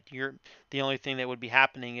can't. The only thing that would be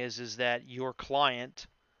happening is that your client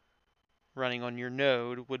running on your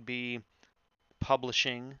node would be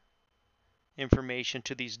publishing information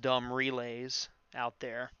to these dumb relays out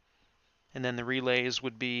there, and then the relays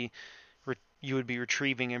would be you would be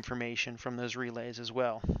retrieving information from those relays as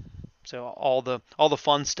well. So all the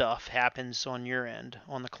fun stuff happens on your end,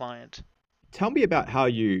 on the client. Tell me about how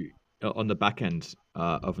you on the back end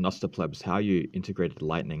of nostrplebs, how you integrated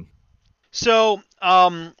Lightning. So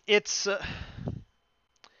it's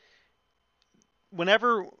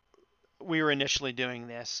whenever we were initially doing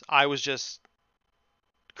this, I was just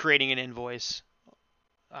creating an invoice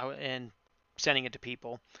and sending it to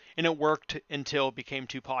people, and it worked until it became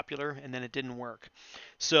too popular, and then it didn't work.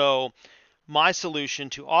 So my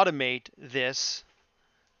solution to automate this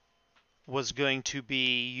was going to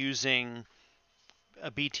be using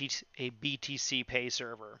a BTC Pay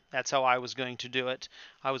server. That's how I was going to do it.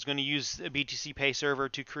 I was going to use a BTC Pay server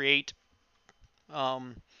to create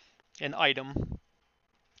um, an item,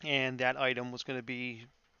 and that item was going to be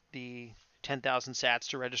the 10,000 sats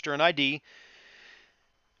to register an ID.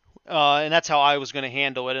 And that's how I was going to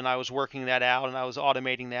handle it. And I was working that out, and I was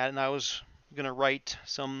automating that, and I was going to write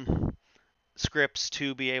some scripts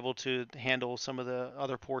to be able to handle some of the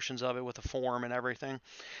other portions of it with a form and everything.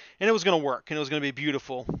 And it was going to work, and it was going to be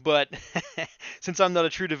beautiful. But since I'm not a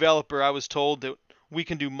true developer, I was told that we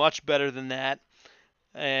can do much better than that.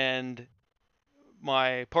 And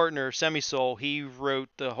my partner, Semisol, he wrote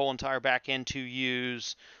the whole entire back end to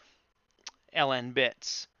use LN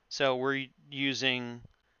bits. So we're using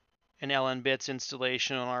an LN bits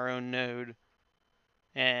installation on our own node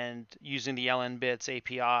and using the LN bits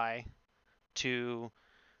API to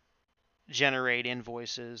generate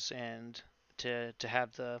invoices and to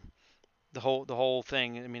have the whole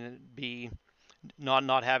thing. I mean, it'd be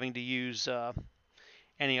not having to use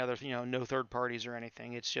any other, no third parties or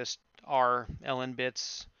anything. It's just our LN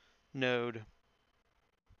bits node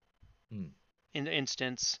Mm. in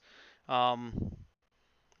instance. Um,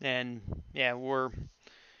 and yeah,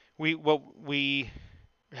 we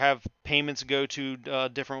have payments go to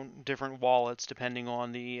different wallets depending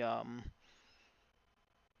on the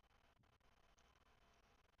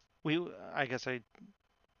we I guess I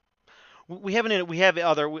we have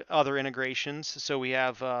other integrations. So we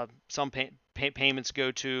have some payments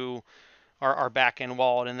go to our back end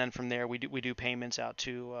wallet, and then from there we do payments out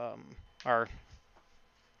to our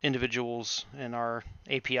individuals and our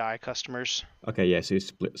API customers. Okay, yeah, so you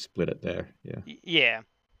split it there. Yeah.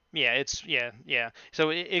 Yeah, yeah. So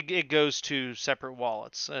it goes to separate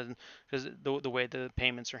wallets, and because the way the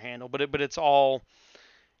payments are handled, but it's all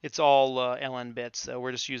LN bits. So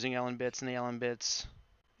we're just using LN bits and the LN bits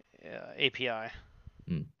API.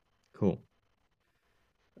 Mm. Cool.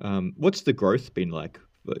 What's the growth been like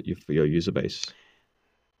for your user base?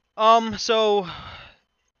 So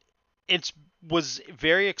it was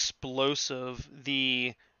very explosive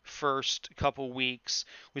the first couple weeks.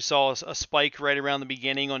 We saw a spike right around the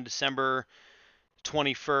beginning on December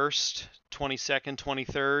 21st, 22nd,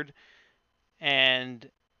 23rd, and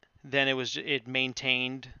then it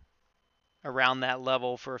maintained around that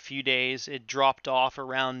level for a few days. It dropped off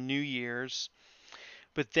around New Year's,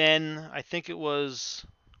 but then I think it was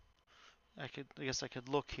I guess I could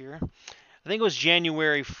look here. I think it was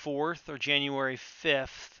January 4th or January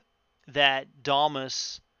 5th that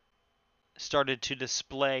Damus started to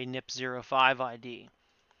display NIP05 ID.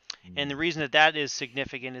 And the Mm. reason that that is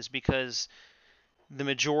significant is because the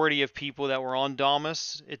majority of people that were on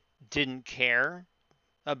Damus it didn't care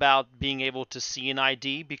about being able to see an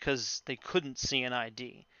ID because they couldn't see an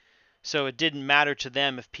ID. So it didn't matter to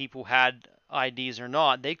them if people had IDs or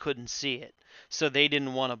not. They couldn't see it. So they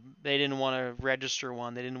didn't want to register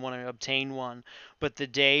one. They didn't want to obtain one. But the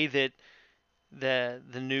day that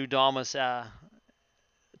the new Damus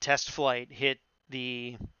test flight hit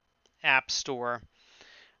the App Store,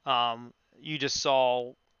 you just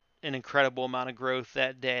saw an incredible amount of growth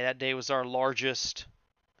that day. That day was our largest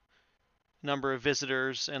number of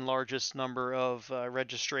visitors and largest number of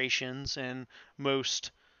registrations and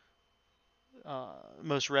most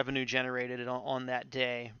most revenue generated on that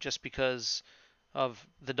day, just because of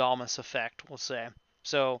the Damas effect, we'll say.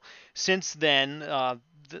 So since then,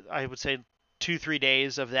 I would say 2 3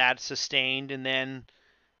 days of that sustained, and then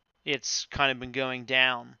it's kind of been going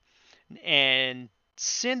down. And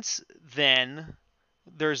since then,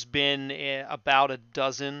 there's been about a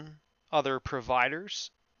dozen other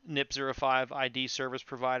providers, NIP05 ID service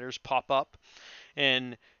providers, pop up.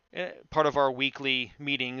 And part of our weekly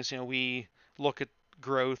meetings, we look at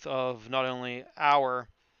growth of not only our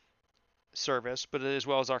service, but as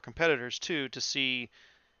well as our competitors too, to see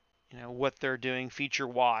what they're doing feature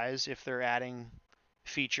wise, if they're adding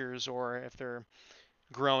features or if they're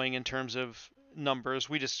growing in terms of numbers.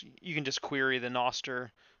 You can just query the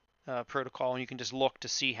Nostr protocol and you can just look to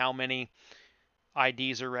see how many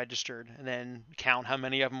IDs are registered and then count how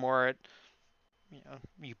many of them are at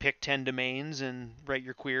you pick 10 domains and write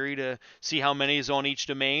your query to see how many is on each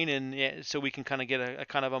domain, and so we can kind of get a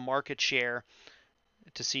kind of a market share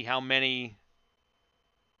to see how many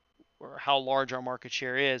or how large our market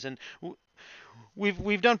share is. And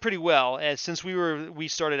we've done pretty well as since we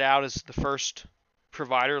started out as the first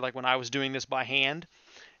provider, like when I was doing this by hand,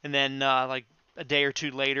 and then like a day or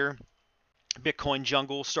two later, Bitcoin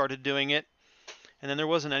Jungle started doing it, and then there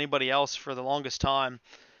wasn't anybody else for the longest time.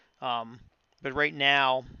 Um, but right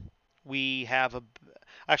now, we have a.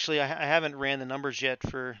 Actually, I haven't ran the numbers yet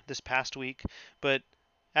for this past week, but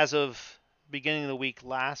as of beginning of the week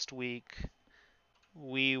last week,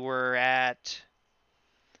 we were at,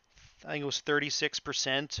 I think it was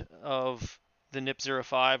 36% of the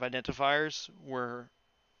NIP05 identifiers were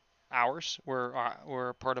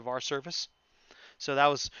part of our service. So that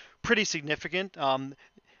was pretty significant.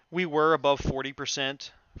 We were above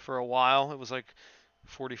 40% for a while. It was like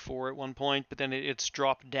 44 at one point, but then it's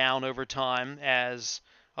dropped down over time as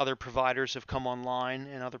other providers have come online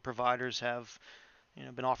and other providers have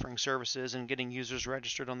been offering services and getting users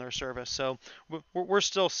registered on their service. So we're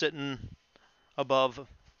still sitting above.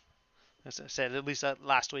 As I said, at least that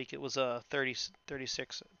last week it was a 36%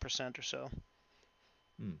 or so.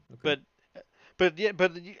 Mm, okay. But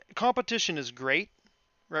but competition is great,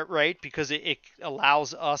 right? Because it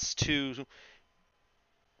allows us to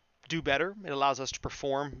do better. It allows us to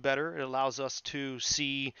perform better. It allows us to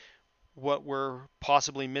see what we're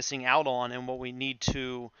possibly missing out on and what we need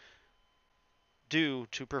to do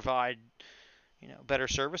to provide better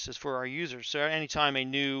services for our users. So anytime a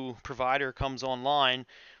new provider comes online,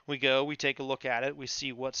 we take a look at it, we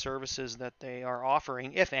see what services that they are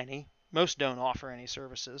offering, if any. Most don't offer any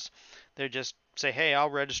services. They just say, "Hey, I'll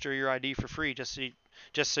register your ID for free just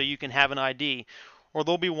so you can have an ID." Or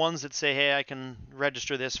there'll be ones that say, "Hey, I can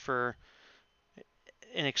register this for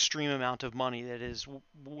an extreme amount of money that is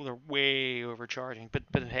they're way overcharging."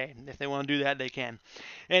 But hey, if they want to do that, they can.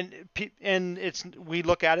 And it's we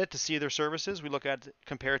look at it to see their services. We look at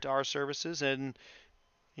compare it to our services, and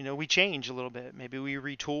we change a little bit. Maybe we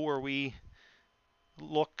retool or we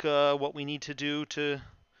look what we need to do to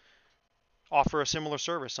offer a similar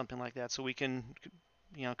service, something like that, so we can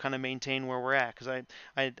kind of maintain where we're at. Because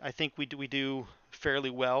I think we do fairly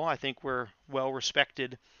well. I think we're well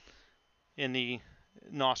respected in the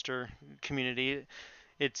Nostr community.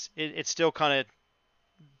 It still kind of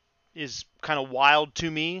is kind of wild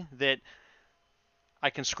to me that I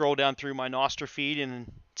can scroll down through my Nostr feed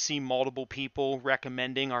and see multiple people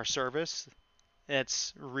recommending our service.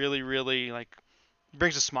 It's really, really like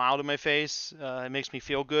brings a smile to my face. It makes me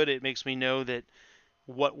feel good. It makes me know that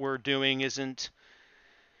what we're doing isn't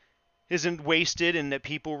wasted and that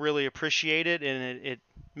people really appreciate it, and it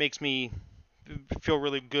makes me feel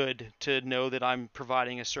really good to know that I'm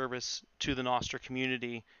providing a service to the Nostr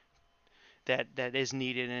community that is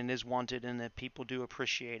needed and is wanted, and that people do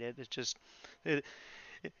appreciate it. It's just it,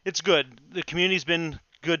 it's good. The community's been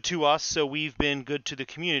good to us, so we've been good to the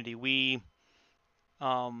community. We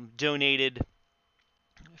donated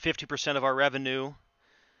 50% of our revenue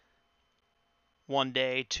one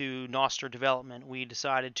day to Nostr development. We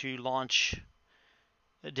decided to launch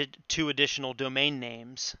 2 additional domain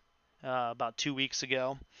names about 2 weeks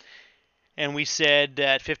ago. And we said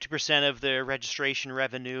that 50% of the registration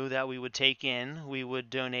revenue that we would take in, we would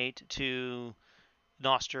donate to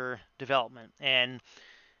Nostr development. And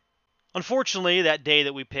unfortunately, that day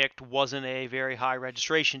that we picked wasn't a very high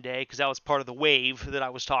registration day because that was part of the wave that I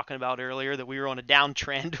was talking about earlier. That we were on a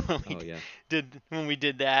downtrend Oh yeah. when we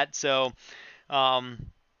did that. So um,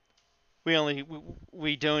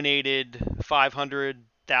 we donated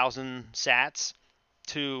 500,000 Sats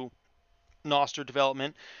to Nostr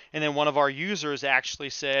development, and then one of our users actually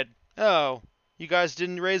said, "Oh, you guys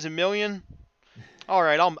didn't raise 1 million? All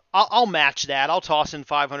right, I'll match that. I'll toss in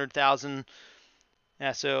 500,000."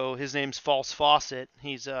 Yeah, so his name's False Faucet.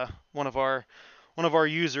 He's one of our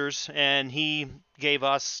users, and he gave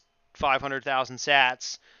us 500,000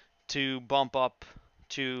 Sats to bump up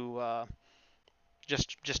to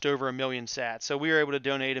just over 1 million Sats. So we were able to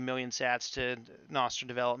donate 1 million Sats to Nostr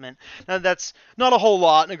development. Now that's not a whole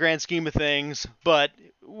lot in the grand scheme of things, but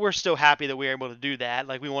we're still happy that we were able to do that.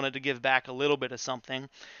 Like we wanted to give back a little bit of something,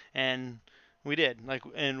 and we did. Like,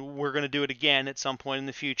 and we're going to do it again at some point in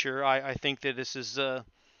the future. I think that this is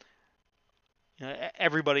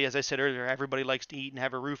everybody, as I said earlier, everybody likes to eat and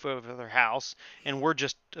have a roof over their house, and we're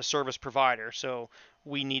just a service provider. So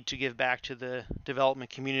we need to give back to the development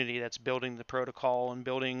community that's building the protocol and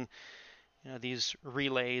building these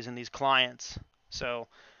relays and these clients. So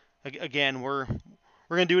again, we're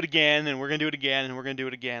gonna do it again, and we're gonna do it again, and we're gonna do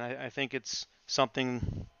it again. I think it's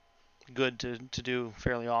something good to do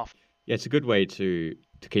fairly often. Yeah, it's a good way to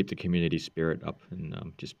keep the community spirit up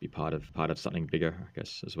and just be part of something bigger, I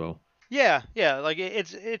guess, as well. Yeah, yeah. Like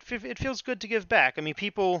it feels good to give back. I mean,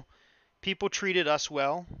 people treated us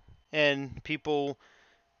well, and people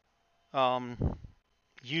um,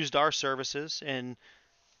 used our services, and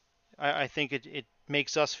I think it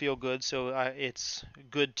makes us feel good. So it's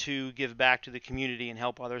good to give back to the community and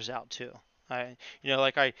help others out too.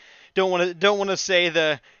 Like I don't want to say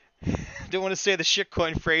the don't want to say the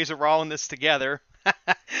shitcoin phrase. We're all in this together,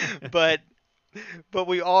 but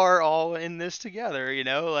we are all in this together.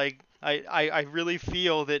 Like I really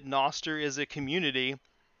feel that Noster is a community,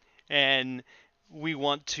 and we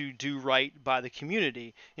want to do right by the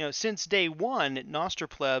community. Since day one at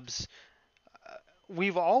nostrplebs,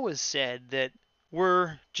 we've always said that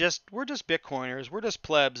we're just Bitcoiners. We're just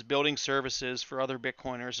plebs building services for other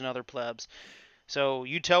Bitcoiners and other plebs. So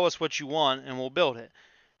you tell us what you want, and we'll build it.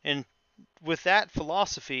 And with that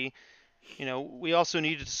philosophy, we also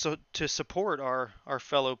need to support our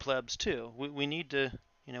fellow plebs too. We need to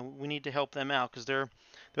we need to help them out because they're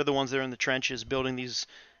the ones that are in the trenches building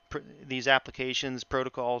these applications,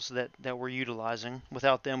 protocols that we're utilizing.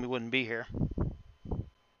 Without them, we wouldn't be here.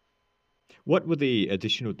 What were the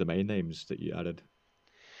additional domain names that you added?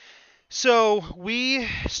 So we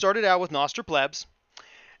started out with Nostr Plebs,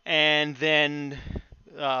 and then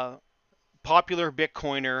uh, popular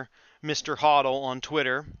Bitcoiner Mr. Hodl on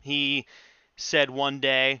Twitter, he said one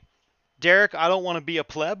day, "Derek, I don't want to be a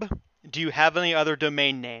pleb. Do you have any other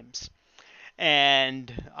domain names?"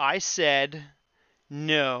 And I said,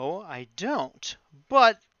 "No, I don't.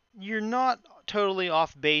 But you're not totally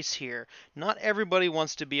off base here. Not everybody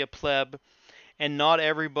wants to be a pleb, and not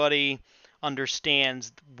everybody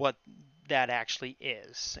understands what that actually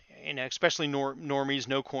is. Especially normies,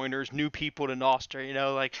 no coiners, new people to Nostr.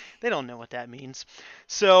 Like they don't know what that means.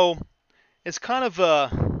 So it's kind of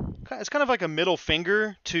like a middle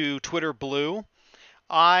finger to Twitter Blue.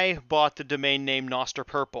 I bought the domain name Noster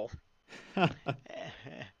Purple,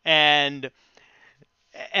 and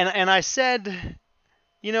and I said,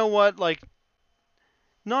 you know what, like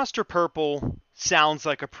Noster Purple sounds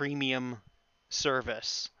like a premium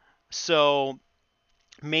service, so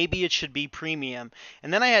maybe it should be premium.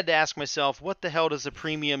 And then I had to ask myself, what the hell does a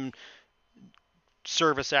premium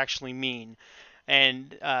service actually mean?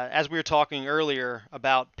 And as we were talking earlier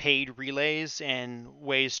about paid relays and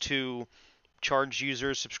ways to charge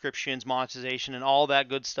users subscriptions, monetization, and all that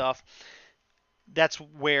good stuff, that's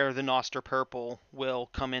where the Noster Purple will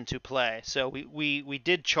come into play. So we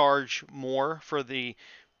did charge more for the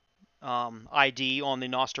ID on the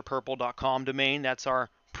nostrpurple.com domain. That's our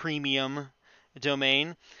premium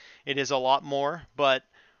domain. It is a lot more, but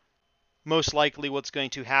most likely what's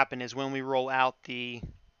going to happen is when we roll out the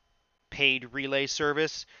paid relay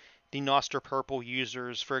service, the Noster Purple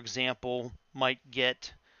users, for example, might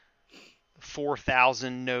get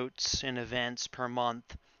 4,000 notes and events per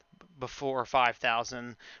month before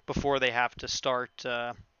 5,000 before they have to start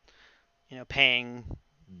paying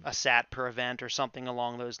a sat per event or something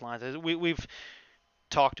along those lines. We've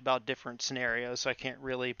talked about different scenarios, so I can't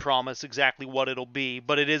really promise exactly what it'll be,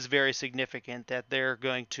 but it is very significant that they're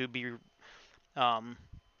going to be um,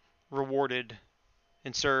 rewarded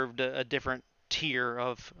and served a different tier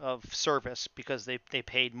of service because they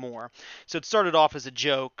paid more. So it started off as a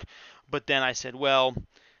joke, but then I said, well,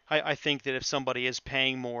 I think that if somebody is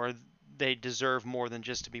paying more, they deserve more than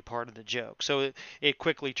just to be part of the joke. So it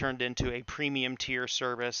quickly turned into a premium tier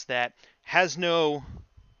service that has no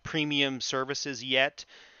premium services yet,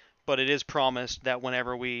 but it is promised that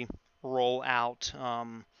whenever we roll out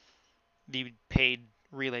the paid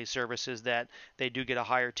relay services, that they do get a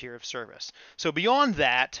higher tier of service. So beyond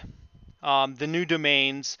that, the new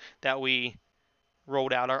domains that we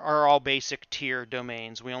rolled out are all basic tier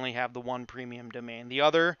domains. We only have the one premium domain. The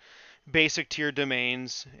other basic tier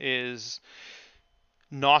domains is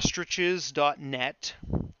nostriches.net,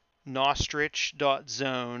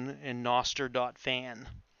 nostrich.zone, and noster.fan.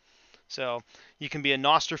 So you can be a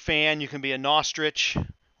Noster fan, you can be a Nostrich,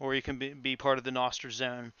 or you can be part of the Noster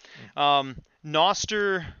zone.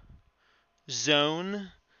 Noster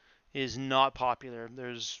zone is not popular.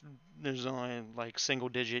 There's only like single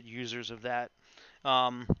digit users of that.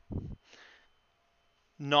 Um,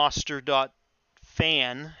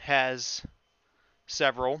 Noster.fan has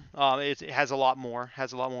several. It has a lot more.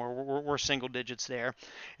 Has a lot more. We're single digits there,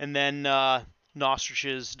 and then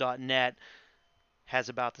nostriches.net has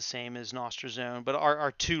about the same as Nostrazone. But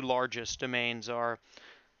our two largest domains are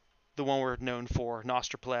the one we're known for,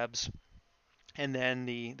 nostrplebs, and then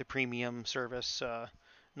the premium service,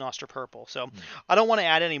 Nostr Purple. So Mm. I don't want to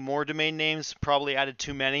add any more domain names. Probably added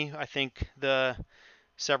too many. I think the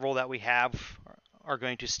several that we have are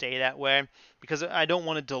going to stay that way because I don't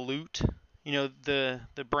want to dilute, the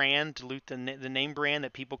brand, dilute the name brand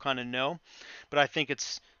that people kind of know. But I think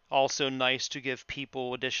it's also nice to give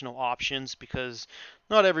people additional options because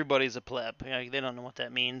not everybody's a pleb. They don't know what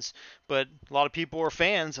that means, but a lot of people are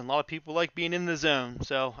fans and a lot of people like being in the zone.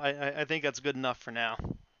 So I think that's good enough for now.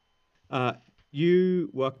 Uh, you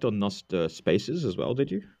worked on Noster Spaces as well,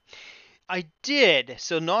 did you? I did.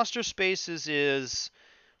 So Nostra Spaces is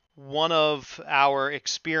one of our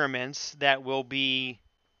experiments that will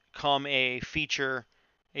become a feature,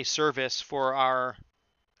 a service for our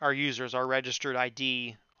users, our registered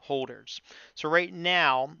ID holders. So right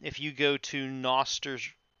now, if you go to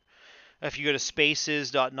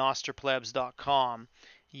spaces.nostrplebs.com,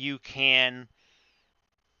 you can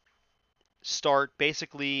start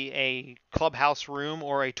basically a clubhouse room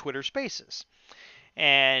or a Twitter Spaces,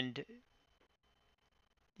 and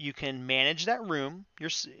you can manage that room.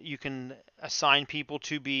 You can assign people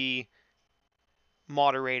to be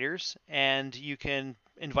moderators, and you can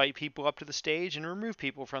invite people up to the stage and remove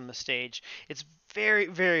people from the stage. It's very,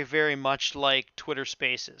 very, very much like Twitter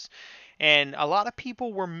Spaces. And a lot of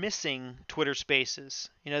people were missing Twitter Spaces.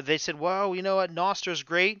 They said, well, you know what, Nostra's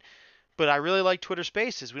great, but I really like Twitter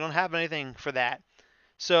Spaces. We don't have anything for that.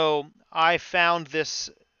 So I found this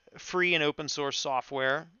free and open source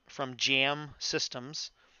software from Jam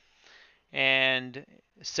Systems and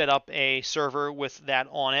set up a server with that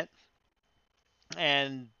on it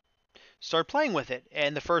and started playing with it.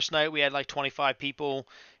 And the first night we had like 25 people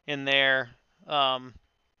in there. Um,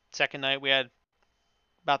 Second night we had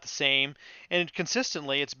about the same, and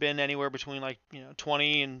consistently it's been anywhere between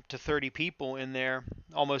 20 and to 30 people in there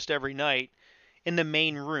almost every night in the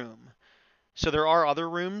main room. So there are other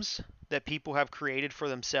rooms that people have created for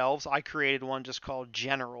themselves. I created one just called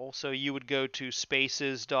General. So you would go to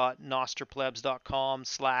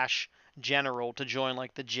spaces.nostrplebs.com/general to join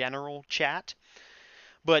like the general chat.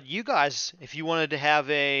 But you guys, if you wanted to have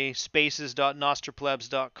a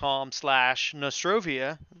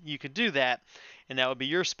spaces.nostrplebs.com/Nostrovia, you could do that, and that would be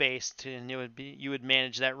your space, and you would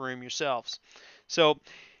manage that room yourselves. So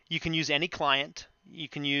you can use any client. You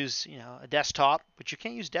can use a desktop, but you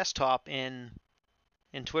can't use desktop in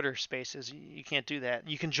Twitter Spaces. You can't do that.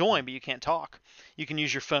 You can join, but you can't talk. You can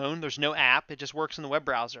use your phone. There's no app. It just works in the web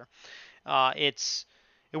browser. It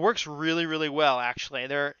works really, really well, actually.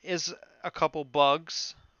 There is a couple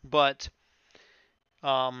bugs, but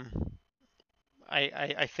um,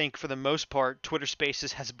 I think for the most part, Twitter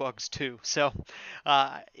Spaces has bugs too. So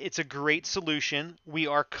it's a great solution. We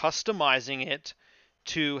are customizing it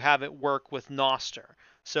to have it work with Noster.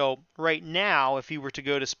 So right now, if you were to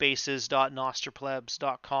go to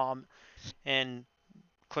spaces.nostrplebs.com and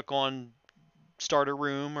click on start a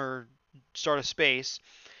room or start a space,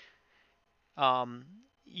 um,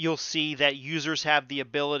 you'll see that users have the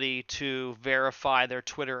ability to verify their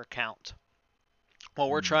Twitter account. Well,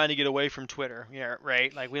 we're Mm. trying to get away from Twitter, yeah,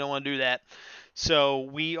 right? Like we don't want to do that. So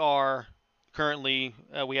we are currently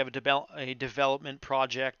we have a development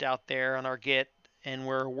project out there on our Git, and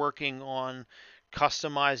we're working on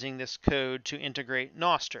customizing this code to integrate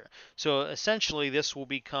Noster. So essentially, this will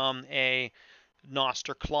become a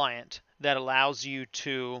Noster client that allows you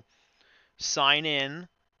to sign in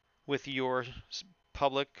with your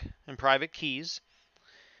public and private keys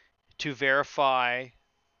to verify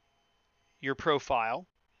your profile.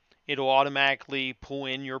 It'll automatically pull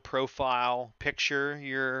in your profile picture,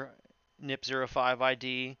 your NIP05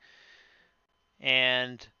 ID,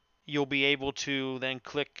 and you'll be able to then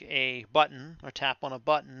click a button or tap on a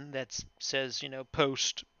button that says,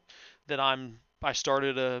 post that I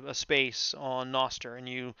started a space on Noster, and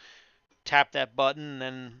you tap that button, and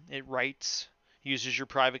then it writes, uses your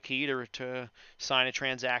private key to sign a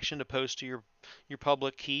transaction to post to your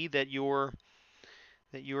public key that you're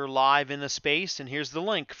live in a space, and here's the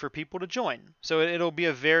link for people to join. So it'll be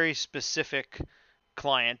a very specific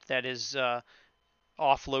client that is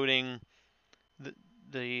offloading the,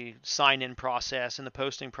 the sign-in process and the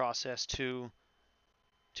posting process to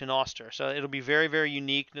Noster. So it'll be very, very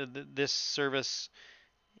unique. This service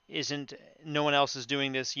isn't, no one else is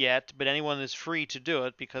doing this yet, but anyone is free to do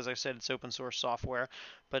it because I said it's open source software.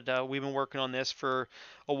 But we've been working on this for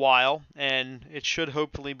a while, and it should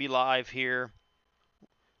hopefully be live here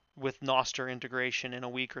with Noster integration in a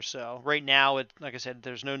week or so. Right now, like I said,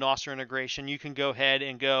 there's no Noster integration. You can go ahead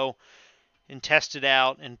and go and test it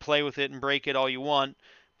out and play with it and break it all you want,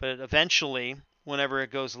 but eventually, whenever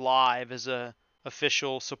it goes live as a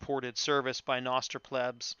official supported service by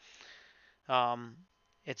nostrplebs, um,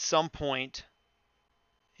 at some point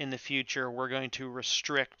in the future, we're going to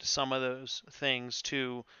restrict some of those things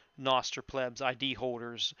to nostrplebs ID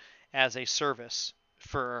holders as a service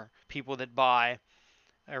for people that buy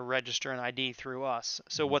or register an ID through us.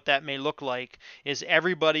 So what that may look like is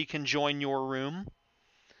everybody can join your room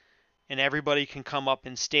and everybody can come up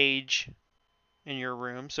and stage in your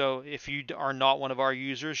room. So if you are not one of our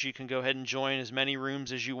users, you can go ahead and join as many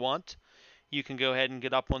rooms as you want. You can go ahead and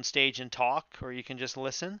get up on stage and talk, or you can just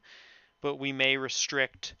listen. But we may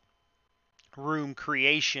restrict room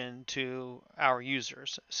creation to our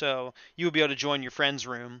users. So you would be able to join your friend's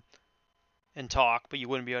room and talk, but you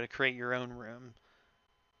wouldn't be able to create your own room.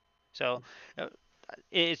 So uh,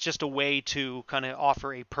 it's just a way to kind of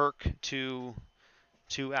offer a perk to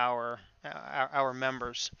our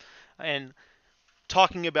members. And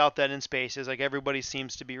talking about that in spaces, like everybody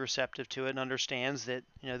seems to be receptive to it and understands that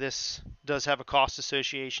this does have a cost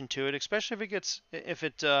association to it, especially if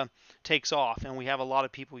it takes off and we have a lot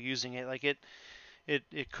of people using it. Like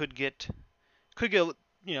it could get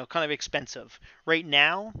kind of expensive right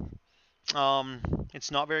now.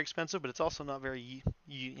 It's not very expensive, but it's also not very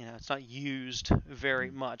it's not used very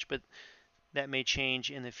Mm. much. But that may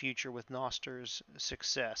change in the future with Noster's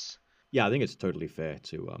success. Yeah, I think it's totally fair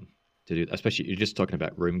to do, especially you're just talking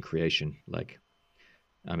about room creation. Like,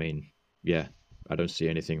 I mean, yeah, I don't see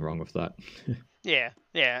anything wrong with that. Yeah,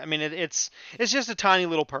 yeah. I mean, it's just a tiny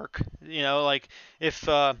little perk. Like if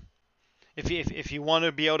uh, if you want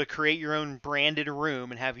to be able to create your own branded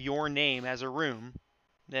room and have your name as a room,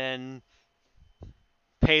 then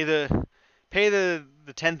pay the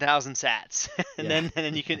 10,000 sats, and Yeah,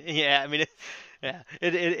 then you can, yeah. I mean,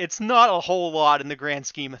 it's not a whole lot in the grand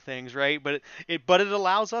scheme of things, right? But it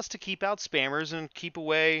allows us to keep out spammers and keep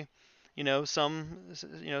away,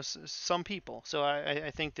 some people. So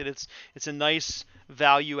I think that it's a nice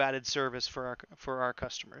value added service for our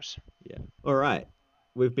customers. yeah. All right,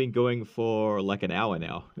 we've been going for like an hour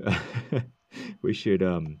now. We should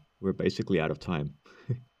we're basically out of time.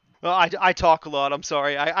 Well, I talk a lot. I'm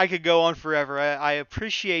sorry. I could go on forever. I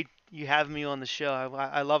appreciate you having me on the show.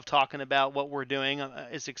 I love talking about what we're doing.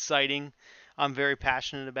 It's exciting. I'm very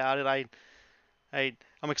passionate about it.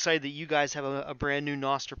 I'm excited that you guys have a brand new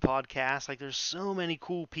Noster podcast. Like, there's so many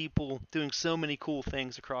cool people doing so many cool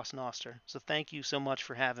things across Noster. So thank you so much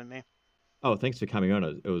for having me. Oh, thanks for coming on.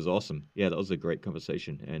 It was awesome. Yeah, that was a great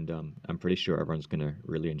conversation, and I'm pretty sure everyone's gonna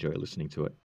really enjoy listening to it.